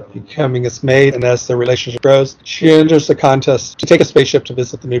ends up becoming his maid, and as their relationship grows, she enters a contest to take a spaceship to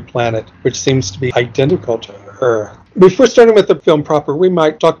visit the new planet, which seems to be identical to Earth. Before starting with the film proper, we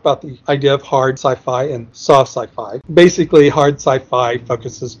might talk about the idea of hard sci-fi and soft sci-fi. Basically, hard sci-fi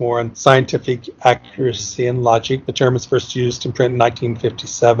focuses more on scientific accuracy and logic. The term was first used in print in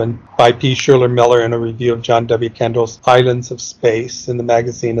 1957 by P. Schuler Miller in a review of John W. Kendall's Islands of Space in the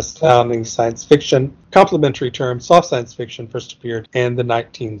magazine Astounding Science Fiction. Complementary term, soft science fiction, first appeared in the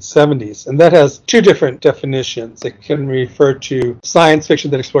 1970s. And that has two different definitions. It can refer to science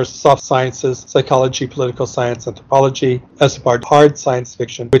fiction that explores the soft sciences, psychology, political science, anthropology, as part of hard science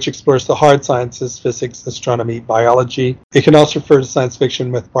fiction, which explores the hard sciences, physics, astronomy, biology. It can also refer to science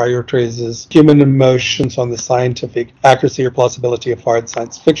fiction with prioritizes human emotions on the scientific accuracy or plausibility of hard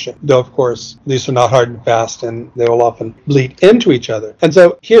science fiction. Though, of course, these are not hard and fast, and they will often bleed into each other. And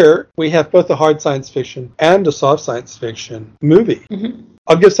so here we have both a hard science fiction and a soft science fiction movie. Mm-hmm.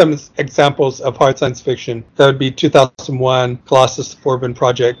 I'll give some examples of hard science fiction. That would be 2001, Colossus, the Forbin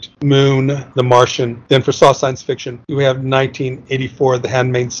Project, Moon, The Martian. Then for soft science fiction, we have 1984, The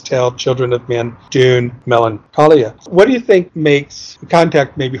Handmaid's Tale, Children of Men, Dune, Melancholia. What do you think makes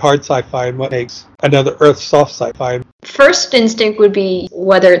Contact maybe hard sci-fi, and what makes Another Earth soft sci-fi? First instinct would be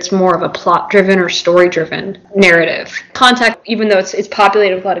whether it's more of a plot-driven or story-driven narrative. Contact, even though it's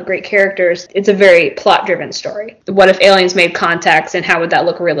populated with a lot of great characters, it's a very plot-driven story. What if aliens made contacts, and how would that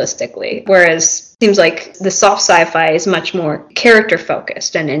look realistically? Whereas it seems like the soft sci-fi is much more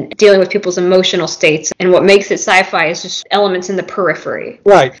character-focused and in dealing with people's emotional states. And what makes it sci-fi is just elements in the periphery.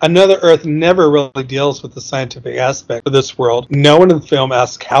 Right. Another Earth never really deals with the scientific aspect of this world. No one in the film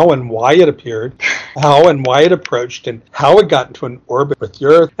asks how and why it appeared, how and why it approached, and how it got into an orbit with the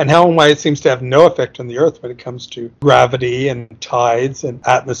Earth, and how and why it seems to have no effect on the Earth when it comes to gravity and tides and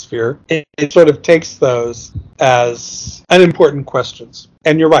atmosphere. It sort of takes those as unimportant questions.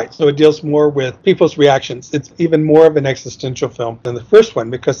 And you're right, so it deals more with people's reactions. It's even more of an existential film than the first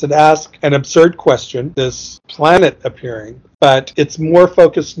one because it asks an absurd question, this planet appearing, but it's more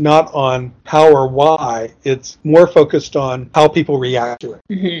focused not on how or why, it's more focused on how people react to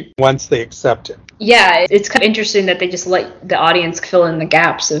it once they accept it. Yeah, it's kind of interesting that they just let the audience fill in the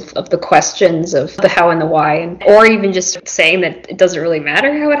gaps of the questions of the how and the why, or even just saying that it doesn't really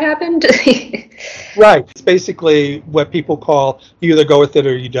matter how it happened. Right. It's basically what people call you either go with it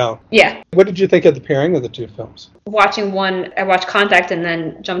or you don't. Yeah. What did you think of the pairing of the two films? Watching one, I watched Contact and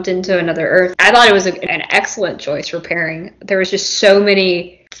then jumped into Another Earth. I thought it was an excellent choice for pairing. There was just so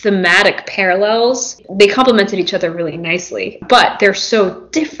many thematic parallels. They complemented each other really nicely, but they're so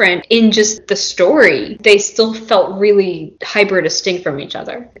different in just the story. They still felt really hyper distinct from each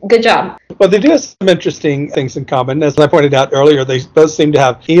other. Good job. Well, they do have some interesting things in common. As I pointed out earlier, they both seem to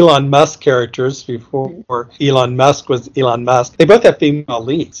have Elon Musk characters before Elon Musk was Elon Musk. They both have female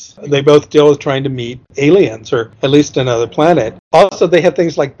leads. They both deal with trying to meet aliens, or at least another planet. Also, they have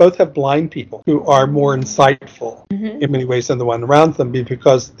things like both have blind people who are more insightful in many ways than the one around them,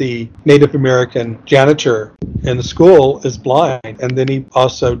 because the Native American janitor in the school is blind, and then he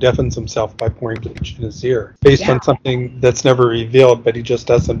also deafens himself by pouring bleach in his ear, based on something that's never revealed, but he just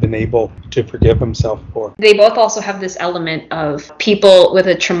hasn't been able to forgive himself for. They both also have this element of people with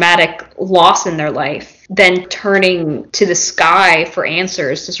a traumatic loss in their life then turning to the sky for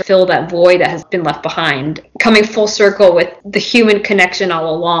answers to fill that void that has been left behind. Coming full circle with the human connection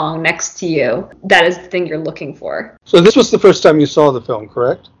all along next to you. That is the thing you're looking for. So this was the first time you saw the film,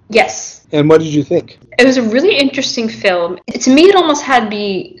 correct? Yes. And what did you think? It was a really interesting film. To me, it almost had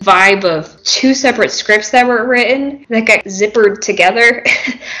the vibe of two separate scripts that were written that got zippered together.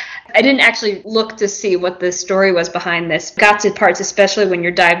 I didn't actually look to see what the story was behind this. Got to parts, especially when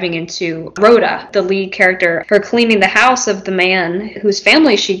you're diving into Rhoda, the lead character, her cleaning the house of the man whose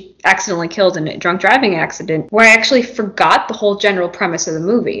family she accidentally killed in a drunk driving accident, where I actually forgot the whole general premise of the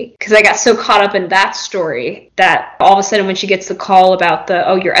movie because I got so caught up in that story that all of a sudden when she gets the call about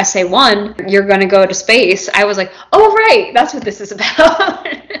you're SA1, you're going to go to space, I was like, oh right, that's what this is about.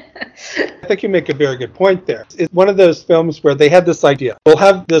 I think you make a very good point there. It's one of those films where they had this idea. We'll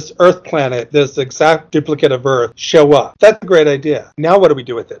have this Earth planet, this exact duplicate of Earth, show up. That's a great idea. Now what do we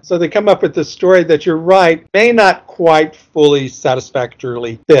do with it? So they come up with this story that, you're right, may not quite fully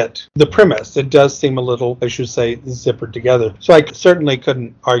satisfactorily fit the premise. It does seem a little, I should say, zippered together. So I certainly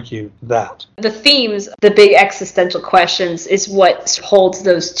couldn't argue that. The themes, the big existential questions, is what holds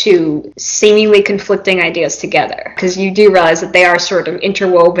those two seemingly conflicting ideas together. Because you do realize that they are sort of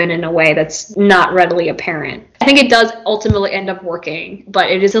interwoven in a way that's not readily apparent. I think it does ultimately end up working, but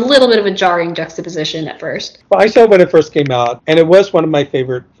it is a little bit of a jarring juxtaposition at first. Well, I saw it when it first came out, and it was one of my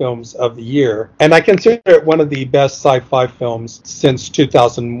favorite films of the year. And I consider it one of the best sci-fi films since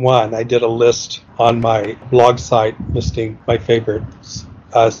 2001. I did a list on my blog site listing my favorites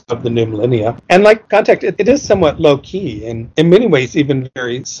of the new millennia. And like Contact, it is somewhat low-key and in many ways even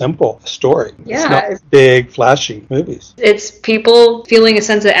very simple story. Yeah. It's not big, flashy movies. It's people feeling a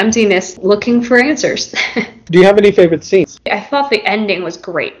sense of emptiness, looking for answers. Do you have any favorite scenes? I thought the ending was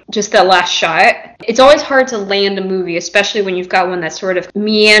great. Just that last shot. It's always hard to land a movie, especially when you've got one that's sort of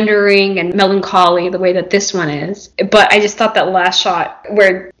meandering and melancholy the way that this one is. But I just thought that last shot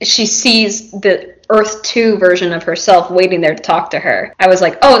where she sees the Earth 2 version of herself waiting there to talk to her, I was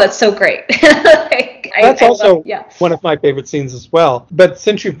like, oh, that's so great. That's also one of my favorite scenes as well. But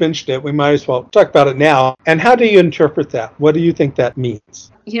since you've mentioned it, we might as well talk about it now. And how do you interpret that? What do you think that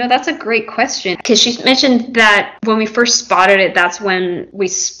means? That's a great question, because she mentioned that when we first spotted it, that's when we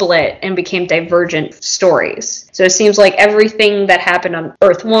split and became divergent stories. So it seems like everything that happened on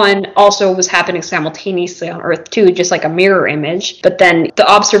Earth 1 also was happening simultaneously on Earth 2, just like a mirror image. But then the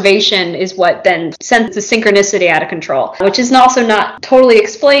observation is what then sends the synchronicity out of control, which is also not totally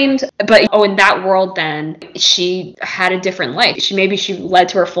explained. But in that world then, she had a different life. She led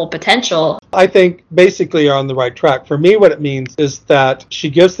to her full potential. I think basically you're on the right track. For me, what it means is that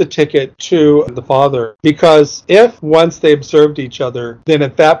she gives the ticket to the father, because if once they observed each other, then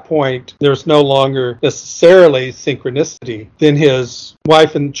at that point there's no longer necessarily synchronicity, then his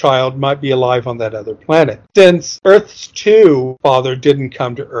wife and child might be alive on that other planet. Since Earth's 2 father didn't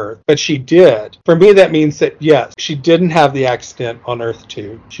come to Earth, but she did, for me that means that yes, she didn't have the accident on Earth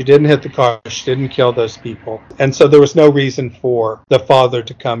 2. She didn't hit the car, she didn't kill those people, and so there was no reason for the father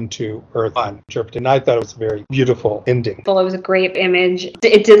to come to Earth. And I thought it was a very beautiful ending. Well, it was a great image.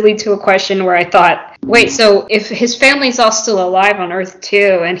 It did lead to a question where I thought, wait, so if his family's all still alive on Earth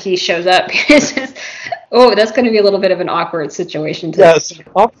 2 and he shows up, that's going to be a little bit of an awkward situation. Yes,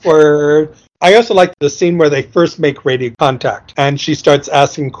 awkward. I also like the scene where they first make radio contact and she starts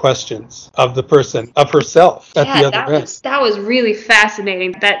asking questions of the person, of herself at the other end. That was really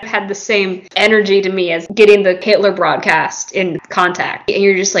fascinating. That had the same energy to me as getting the Hitler broadcast in Contact. And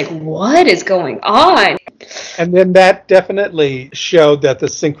you're just like, what is going on? And then that definitely showed that the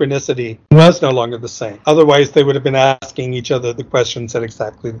synchronicity was no longer the same. Otherwise, they would have been asking each other the questions at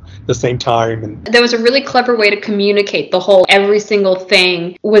exactly the same time. And there was a really clever way to communicate the whole, every single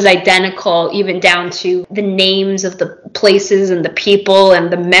thing was identical, even down to the names of the places and the people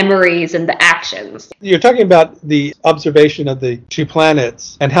and the memories and the actions. You're talking about the observation of the 2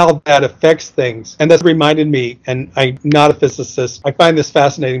 planets and how that affects things. And that reminded me, and I'm not a physicist, I find this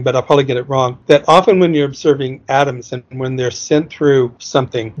fascinating, but I'll probably get it wrong, that often when you're observing atoms and when they're sent through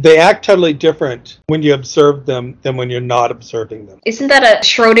something, they act totally different when you observe them than when you're not observing them. Isn't that a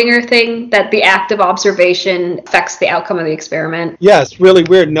Schrodinger thing, that the act of observation affects the outcome of the experiment? Yeah, it's really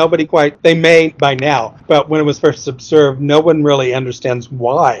weird. They may by now, but when it was first observed, no one really understands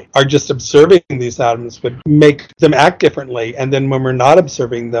why. Or just observing these atoms would make them act differently, and then when we're not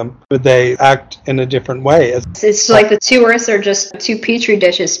observing them, would they act in a different way? It's like the 2 Earths are just 2 petri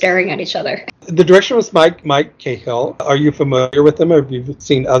dishes staring at each other. The director was Mike Cahill. Are you familiar with him, or have you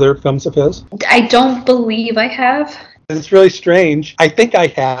seen other films of his? I don't believe I have. It's really strange. I think I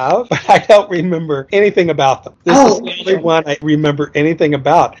have, but I don't remember anything about them. This is the only one I remember anything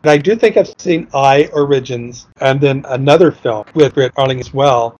about. And I do think I've seen I, Origins, and then another film with Britt Arling as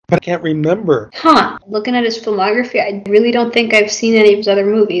well, but I can't remember. Looking at his filmography, I really don't think I've seen any of his other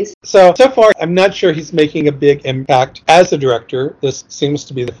movies. So far, I'm not sure he's making a big impact as a director. This seems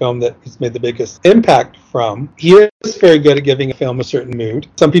to be the film that he's made the biggest impact from. He was very good at giving a film a certain mood.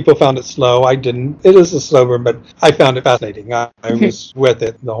 Some people found it slow. I didn't. It is a slow burn, but I found it fascinating. I was with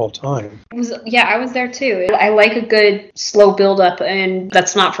it the whole time. I was there too. I like a good slow build-up, and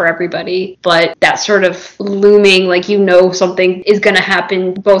that's not for everybody. But that sort of looming, like something is going to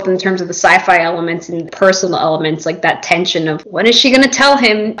happen, both in terms of the sci-fi elements and personal elements, like that tension of when is she going to tell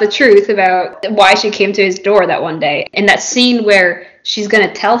him the truth about why she came to his door that one day. And that scene where she's going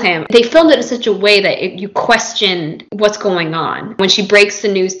to tell him. They filmed it in such a way that you question what's going on. When she breaks the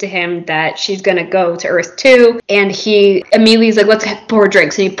news to him that she's going to go to Earth 2, and he immediately is like, let's pour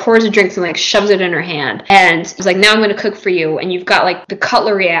drinks. And he pours the drinks and like shoves it in her hand. And he's like, now I'm going to cook for you. And you've got like the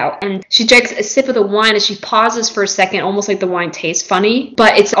cutlery out. And she drinks a sip of the wine and she pauses for a second, almost like the wine tastes funny.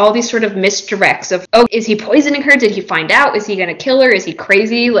 But it's all these sort of misdirects of, oh, is he poisoning her? Did he find out? Is he going to kill her? Is he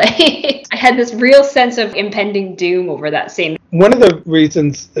crazy? Like, I had this real sense of impending doom over that scene. One of the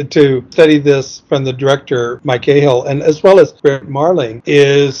reasons to study this from the director, Mike Cahill, and as well as Brett Marling,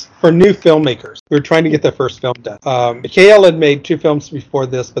 is for new filmmakers. We were trying to get their first film done. Cahill had made 2 films before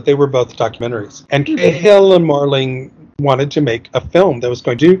this, but they were both documentaries. And Cahill and Marling wanted to make a film that was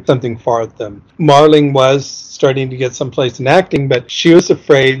going to do something for them. Marling was starting to get someplace in acting, but she was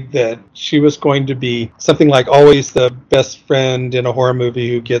afraid that she was going to be something like always the best friend in a horror movie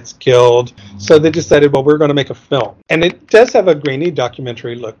who gets killed. So they decided, well, we're going to make a film. And it does have a grainy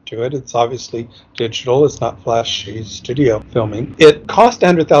documentary look to it. It's obviously digital. It's not flashy studio filming. It cost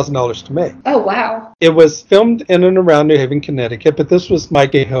 $100,000 to make. Oh, wow. It was filmed in and around New Haven, Connecticut, but this was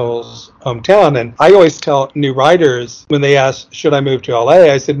Mike Cahill's hometown. And I always tell new writers when they ask, should I move to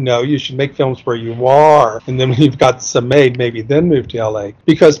LA? I said, no, you should make films where you are. And then when you've got some made, maybe then move to LA.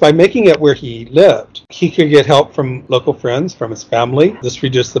 Because by making it where he lived, he could get help from local friends, from his family. This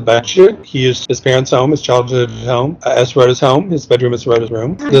reduced the budget. He used his parents' home, his childhood home, as Rhoda's home, his bedroom as Rhoda's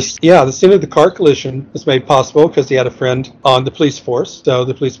room. The scene of the car collision was made possible because he had a friend on the police force. So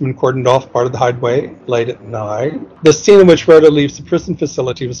the policeman cordoned off part of the highway late at night. The scene in which Rhoda leaves the prison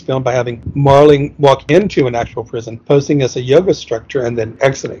facility was filmed by having Marling walk into an actual prison, posing as a yoga instructor, and then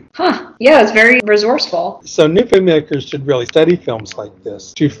exiting. Huh. Yeah, it's very resourceful. So new filmmakers should really study films like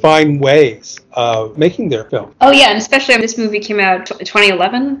this to find ways of making their film. Oh yeah, and especially when this movie came out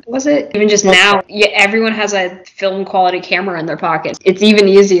 2011, was it? Even just now, everyone has a film quality camera in their pocket. It's even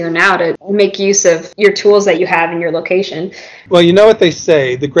easier now to make use of your tools that you have in your location. Well, you know what they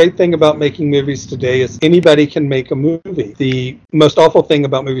say, the great thing about making movies today is anybody can make a movie. The most awful thing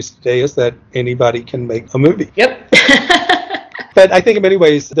about movies today is that anybody can make a movie. Yep. But I think in many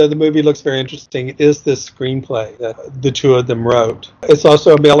ways, though the movie looks very interesting, is this screenplay that the 2 of them wrote. It's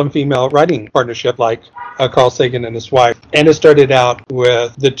also a male and female writing partnership, like Carl Sagan and his wife. And it started out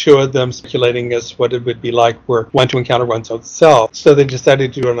with the 2 of them speculating as what it would be like for one to encounter one's own self. So they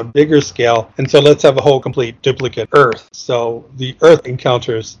decided to do it on a bigger scale. And so let's have a whole complete duplicate Earth. So the Earth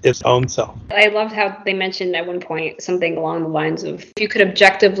encounters its own self. I loved how they mentioned at one point something along the lines of, if you could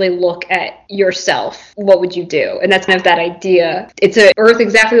objectively look at yourself, what would you do? And that's kind of that idea. It's an Earth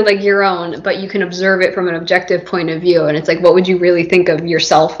exactly like your own, but you can observe it from an objective point of view. And it's like, what would you really think of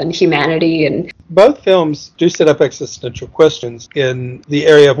yourself and humanity? And both films do set up existential questions in the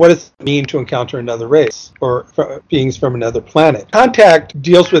area of what does it mean to encounter another race or beings from another planet. Contact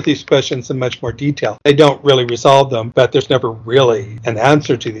deals with these questions in much more detail. They don't really resolve them, but there's never really an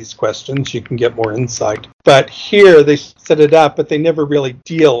answer to these questions. You can get more insight. But here they set it up, but they never really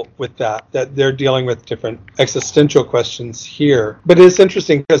deal with that they're dealing with different existential questions here. But it's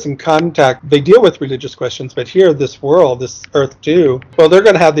interesting because in Contact, they deal with religious questions, but here, this world, this Earth 2, well, they're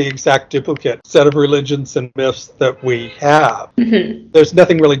going to have the exact duplicate set of religions and myths that we have. Mm-hmm. There's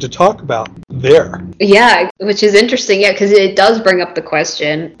nothing really to talk about there. Yeah, which is interesting, because it does bring up the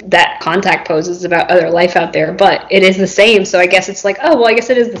question that Contact poses about other life out there, but it is the same, so I guess it's like, oh, well, I guess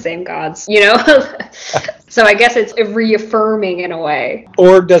it is the same gods, So I guess it's reaffirming in a way.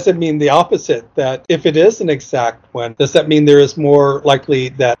 Or does it mean the opposite, that if it is an exact one, does that mean there is more likely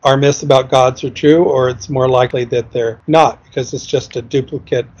that our myths about gods are true, or it's more likely that they're not, because it's just a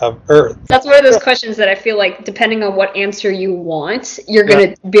duplicate of Earth? That's one of those questions that I feel like, depending on what answer you want, you're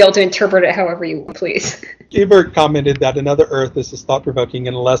going to be able to interpret it however you please. Ebert commented that Another Earth is as thought-provoking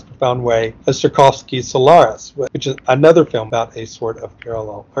in a less profound way as Tarkovsky's Solaris, which is another film about a sort of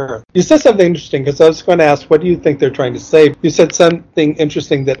parallel Earth. You said something interesting, because I was going to ask, what do you think they're trying to say? You said something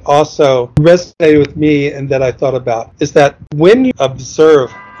interesting that also resonated with me and that I thought about, is that when you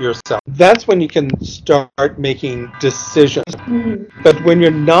observe yourself, that's when you can start making decisions. Mm-hmm. But when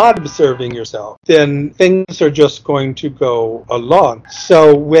you're not observing yourself, then things are just going to go along.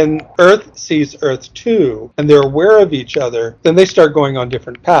 So when Earth sees Earth 2 and they're aware of each other, then they start going on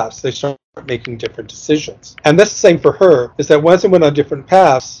different paths. They start making different decisions. And that's the same for her, is that once it went on different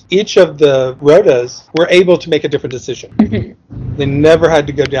paths, each of the Rhodas were able to make a different decision. Mm-hmm. They never had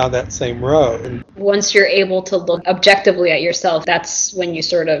to go down that same road. And once you're able to look objectively at yourself, that's when you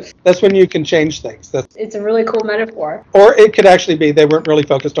that's when you can change things. It's a really cool metaphor. Or it could actually be they weren't really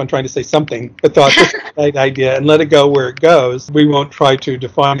focused on trying to say something, but thought this is the right idea and let it go where it goes. We won't try to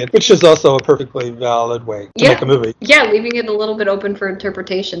define it, which is also a perfectly valid way to make a movie. Yeah, leaving it a little bit open for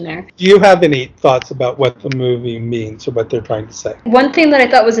interpretation there. Do you have any thoughts about what the movie means or what they're trying to say? One thing that I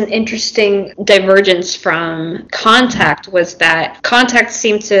thought was an interesting divergence from Contact was that Contact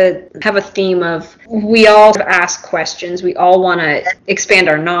seemed to have a theme of we all ask questions, we all want to expand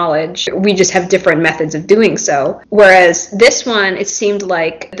our knowledge, we just have different methods of doing so. Whereas this one, it seemed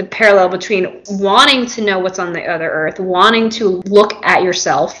like the parallel between wanting to know what's on the other Earth, wanting to look at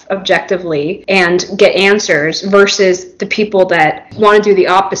yourself objectively and get answers versus the people that want to do the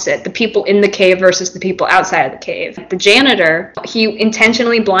opposite, the people in the cave versus the people outside of the cave. The janitor, he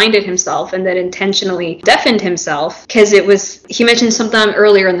intentionally blinded himself and then intentionally deafened himself because he mentioned sometime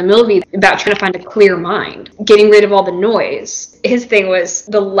earlier in the movie about trying to find a clear mind, getting rid of all the noise. His thing was,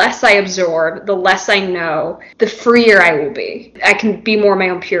 the less I absorb, the less I know, the freer I will be. I can be more my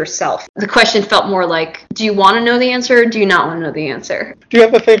own pure self. The question felt more like, do you want to know the answer or do you not want to know the answer? Do you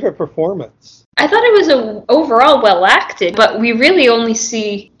have a favorite performance? I thought it was overall well acted, but we really only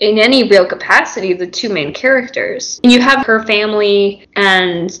see in any real capacity the two main characters. You have her family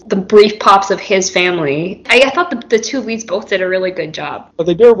and the brief pops of his family. I thought the two leads both did a really good job. Well,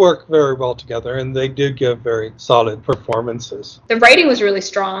 they did work very well together, and they did give very solid performances. The writing was really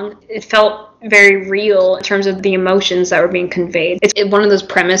strong. It felt very real in terms of the emotions that were being conveyed. It's one of those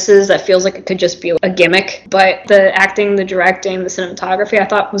premises that feels like it could just be a gimmick, but the acting, the directing, the cinematography, I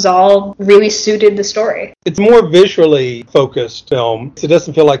thought was all really suited the story. It's more visually focused film. It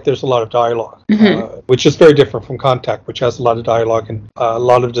doesn't feel like there's a lot of dialogue, which is very different from Contact, which has a lot of dialogue and a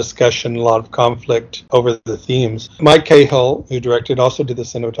lot of discussion, a lot of conflict over the themes. Mike Cahill, who directed, also did the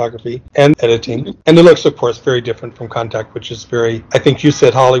cinematography and editing. And it looks, of course, very different from Contact, which is very, I think you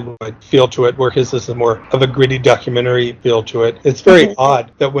said Hollywood feel to it, where his is more of a gritty documentary feel to it. It's very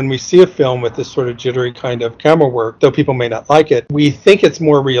odd that when we see a film with this sort of jittery kind of camera work, though people may not like it, we think it's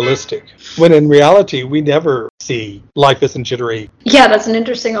more realistic, when in reality, we never see life isn't jittery. Yeah, that's an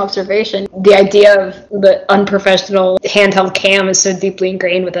interesting observation. The idea of the unprofessional handheld cam is so deeply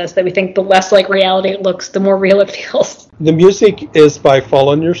ingrained with us that we think the less like reality it looks, the more real it feels. The music is by Fall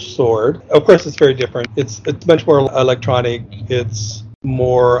on Your Sword. Of course, it's very different. It's much more electronic. It's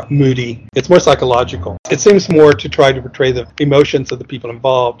more moody. It's more psychological. It seems more to try to portray the emotions of the people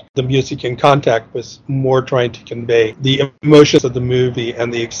involved. The music in Contact was more trying to convey the emotions of the movie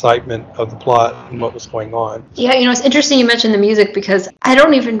and the excitement of the plot and what was going on. Yeah, it's interesting you mentioned the music because I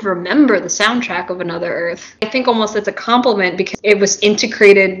don't even remember the soundtrack of Another Earth. I think almost it's a compliment because it was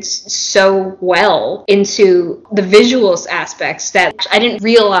integrated so well into the visuals aspects that I didn't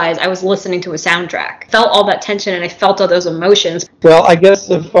realize I was listening to a soundtrack. I felt all that tension and I felt all those emotions. Well, I guess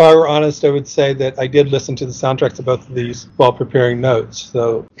if I were honest, I would say that I did listen to the soundtracks of both of these while preparing notes.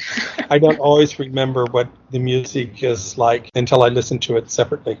 So I don't always remember what the music is like until I listen to it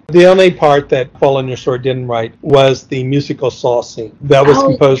separately. The only part that Fall on Your Sword didn't write was the musical Saw scene. That was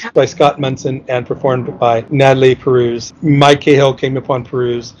composed by Scott Munson and performed by Natalie Peruse. Mike Cahill came upon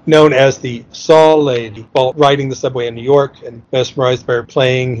Peruse, known as the Saw Lady, while riding the subway in New York, and mesmerized by her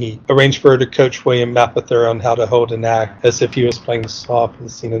playing, he arranged for her to coach William Mapother on how to hold an act as if he was playing Saw for the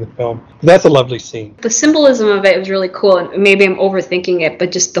scene in the film. That's a lovely scene. The symbolism of it was really cool, and maybe I'm overthinking it,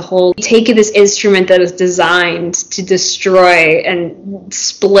 but just the whole taking this instrument that was designed to destroy and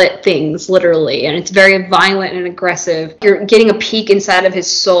split things, literally, and it's very violent and aggressive. You're getting a peek inside of his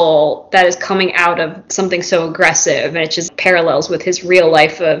soul that is coming out of something so aggressive, and it just parallels with his real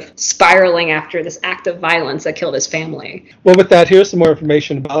life of spiraling after this act of violence that killed his family. Well, with that, here's some more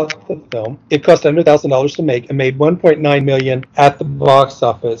information about the film. It cost $100,000 to make and made $1.9 million at the box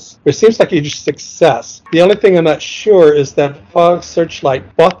office, which seems like a huge success. The only thing I'm not sure is that Fox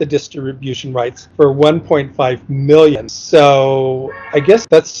Searchlight bought the distribution rights for $1.5 million. So I guess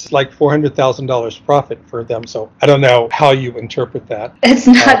that's like $400,000 profit for them. So I don't know how you interpret that. It's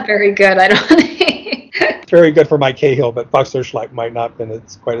not very good, I don't think. very good for Mike Cahill, but Fox Searchlight might not have been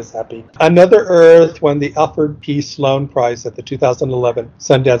it's quite as happy. Another Earth won the Alfred P. Sloan Prize at the 2011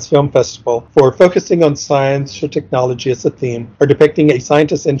 Sundance Film Festival for focusing on science or technology as a theme, or depicting a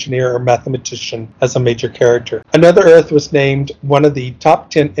scientist, engineer, or mathematician as a major character. Another Earth was named one of the top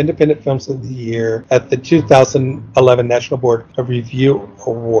 10 independent films of the year at the 2011 National Board of Review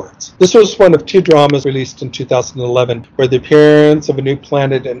Awards. This was one of 2 dramas released in 2011, where the appearance of a new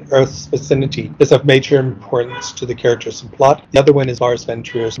planet in Earth's vicinity is of major importance to the characters and plot. The other one is Lars von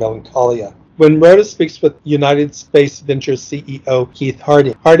Trier's Melancholia. When Rhoda speaks with United Space Ventures CEO Keith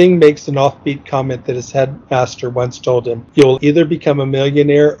Harding, Harding makes an offbeat comment that his headmaster once told him, "You will either become a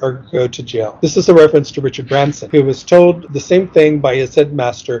millionaire or go to jail." This is a reference to Richard Branson, who was told the same thing by his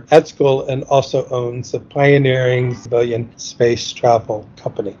headmaster at school and also owns a pioneering civilian space travel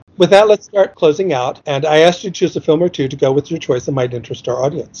company. With that, let's start closing out. And I asked you to choose a film or 2 to go with your choice that might interest our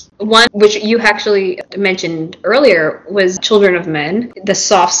audience. One, which you actually mentioned earlier, was Children of Men, the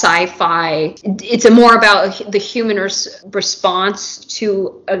soft sci-fi. It's more about the human response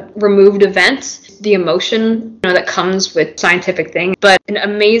to a removed event, the emotion that comes with scientific things. But an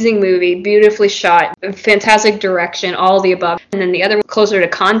amazing movie, beautifully shot, fantastic direction, all the above. And then the other, closer to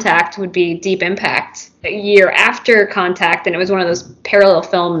Contact, would be Deep Impact. A year after Contact, and it was one of those parallel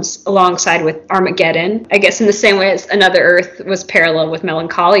films alongside with Armageddon. I guess in the same way as Another Earth was parallel with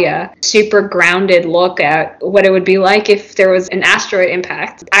Melancholia. Super grounded look at what it would be like if there was an asteroid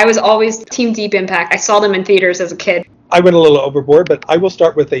impact. I was always Team Deep Impact. I saw them in theaters as a kid. I went a little overboard, but I will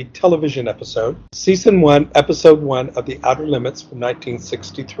start with a television episode. Season 1, Episode 1 of The Outer Limits from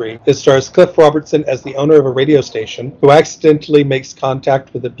 1963. It stars Cliff Robertson as the owner of a radio station who accidentally makes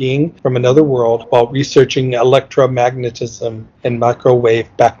contact with a being from another world while researching electromagnetism and microwave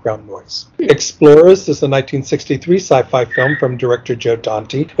background noise. Explorers is a 1963 sci-fi film from director Joe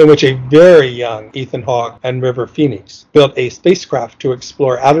Dante, in which a very young Ethan Hawke and River Phoenix built a spacecraft to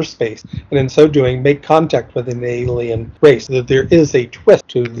explore outer space, and in so doing make contact with an alien race. There is a twist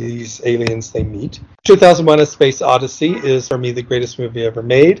to these aliens they meet. 2001: A Space Odyssey is, for me, the greatest movie ever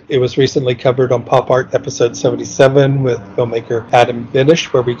made. It was recently covered on Pop Art episode 77 with filmmaker Adam Binish,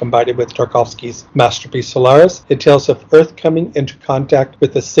 where we combined it with Tarkovsky's masterpiece Solaris. It tells of Earth coming into contact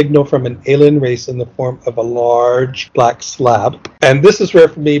with a signal from an alien race in the form of a large black slab. And this is rare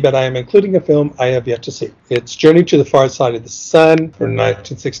for me, but I am including a film I have yet to see. It's Journey to the Far Side of the Sun from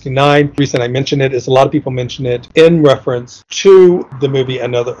 1969. The reason I mention it is a lot of people mention it in reference to the movie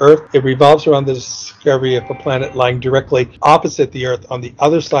Another Earth. It revolves around the discovery of a planet lying directly opposite the Earth on the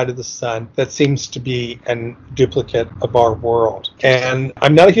other side of the sun that seems to be a duplicate of our world. And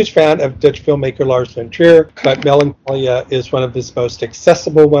I'm not a huge fan of Dutch filmmaker Lars von Trier, but Melancholia is one of his most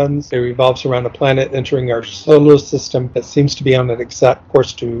accessible ones. It revolves around a planet entering our solar system that seems to be on an exact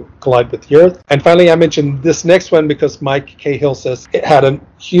course to collide with the Earth. And finally, I mentioned this next one because Mike Cahill says it had a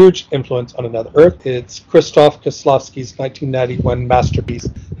huge influence on Another Earth. It's Krzysztof Kieslowski's 1991 masterpiece,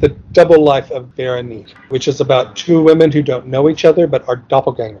 The Double Life of Veronique, which is about 2 women who don't know each other but are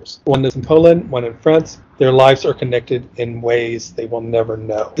doppelgangers. One is in Poland, one in France. Their lives are connected in ways they will never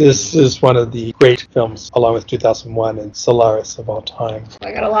know. This is one of the great films, along with 2001 and Solaris, of all time.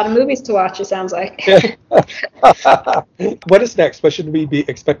 I got a lot of movies to watch, it sounds like. What is next? What should we be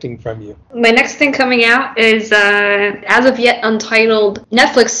expecting from you? My next thing coming out is, as of yet untitled,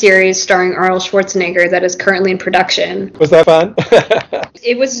 Netflix series starring Arnold Schwarzenegger that is currently in production. Was that fun?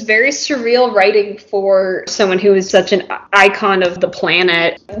 It was very surreal writing for someone who is such an icon of the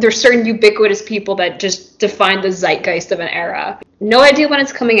planet. There's certain ubiquitous people that just define the zeitgeist of an era. No idea when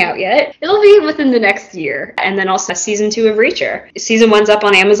it's coming out yet. It'll be within the next year. And then also season 2 of Reacher. Season 1's up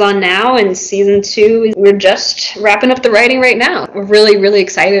on Amazon now, and season 2, we're just wrapping up the writing right now. We're really, really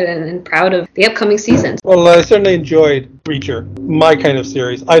excited and proud of the upcoming seasons. Well, I certainly enjoyed Reacher, my kind of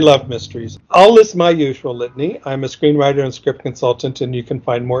series. I love mysteries. I'll list my usual litany. I'm a screenwriter and script consultant, and you can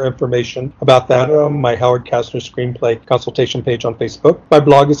find more information about that on my Howard Kastner Screenplay consultation page on Facebook. My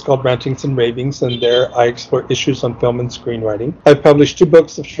blog is called Rantings and Ravings, and there I explore issues on film and screenwriting. I've published 2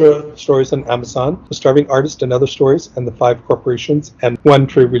 books of short stories on Amazon, The Starving Artist and Other Stories, and The 5 Corporations, and One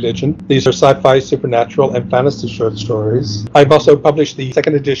True Religion. These are sci-fi, supernatural, and fantasy short stories. I've also published the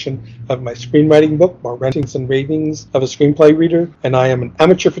 2nd edition of my screenwriting book, More Rantings and Ravings of a Screenplay Reader, and I am an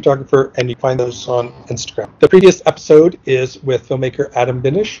amateur photographer, and you find those on Instagram. The previous episode is with filmmaker Adam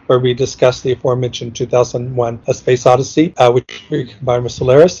Binish, where we discussed the aforementioned 2001: A Space Odyssey, which we combined with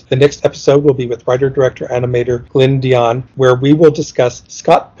Solaris. The next episode will be with writer-director animator Glenn Dion, where we will discuss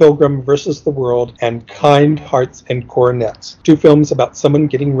Scott Pilgrim vs. the World and Kind Hearts and Coronets, 2 films about someone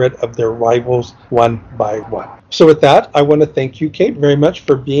getting rid of their rivals one by one. So with that, I want to thank you, Kate, very much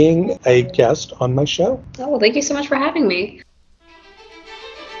for being a guest on my show. Oh, well, thank you so much for having me.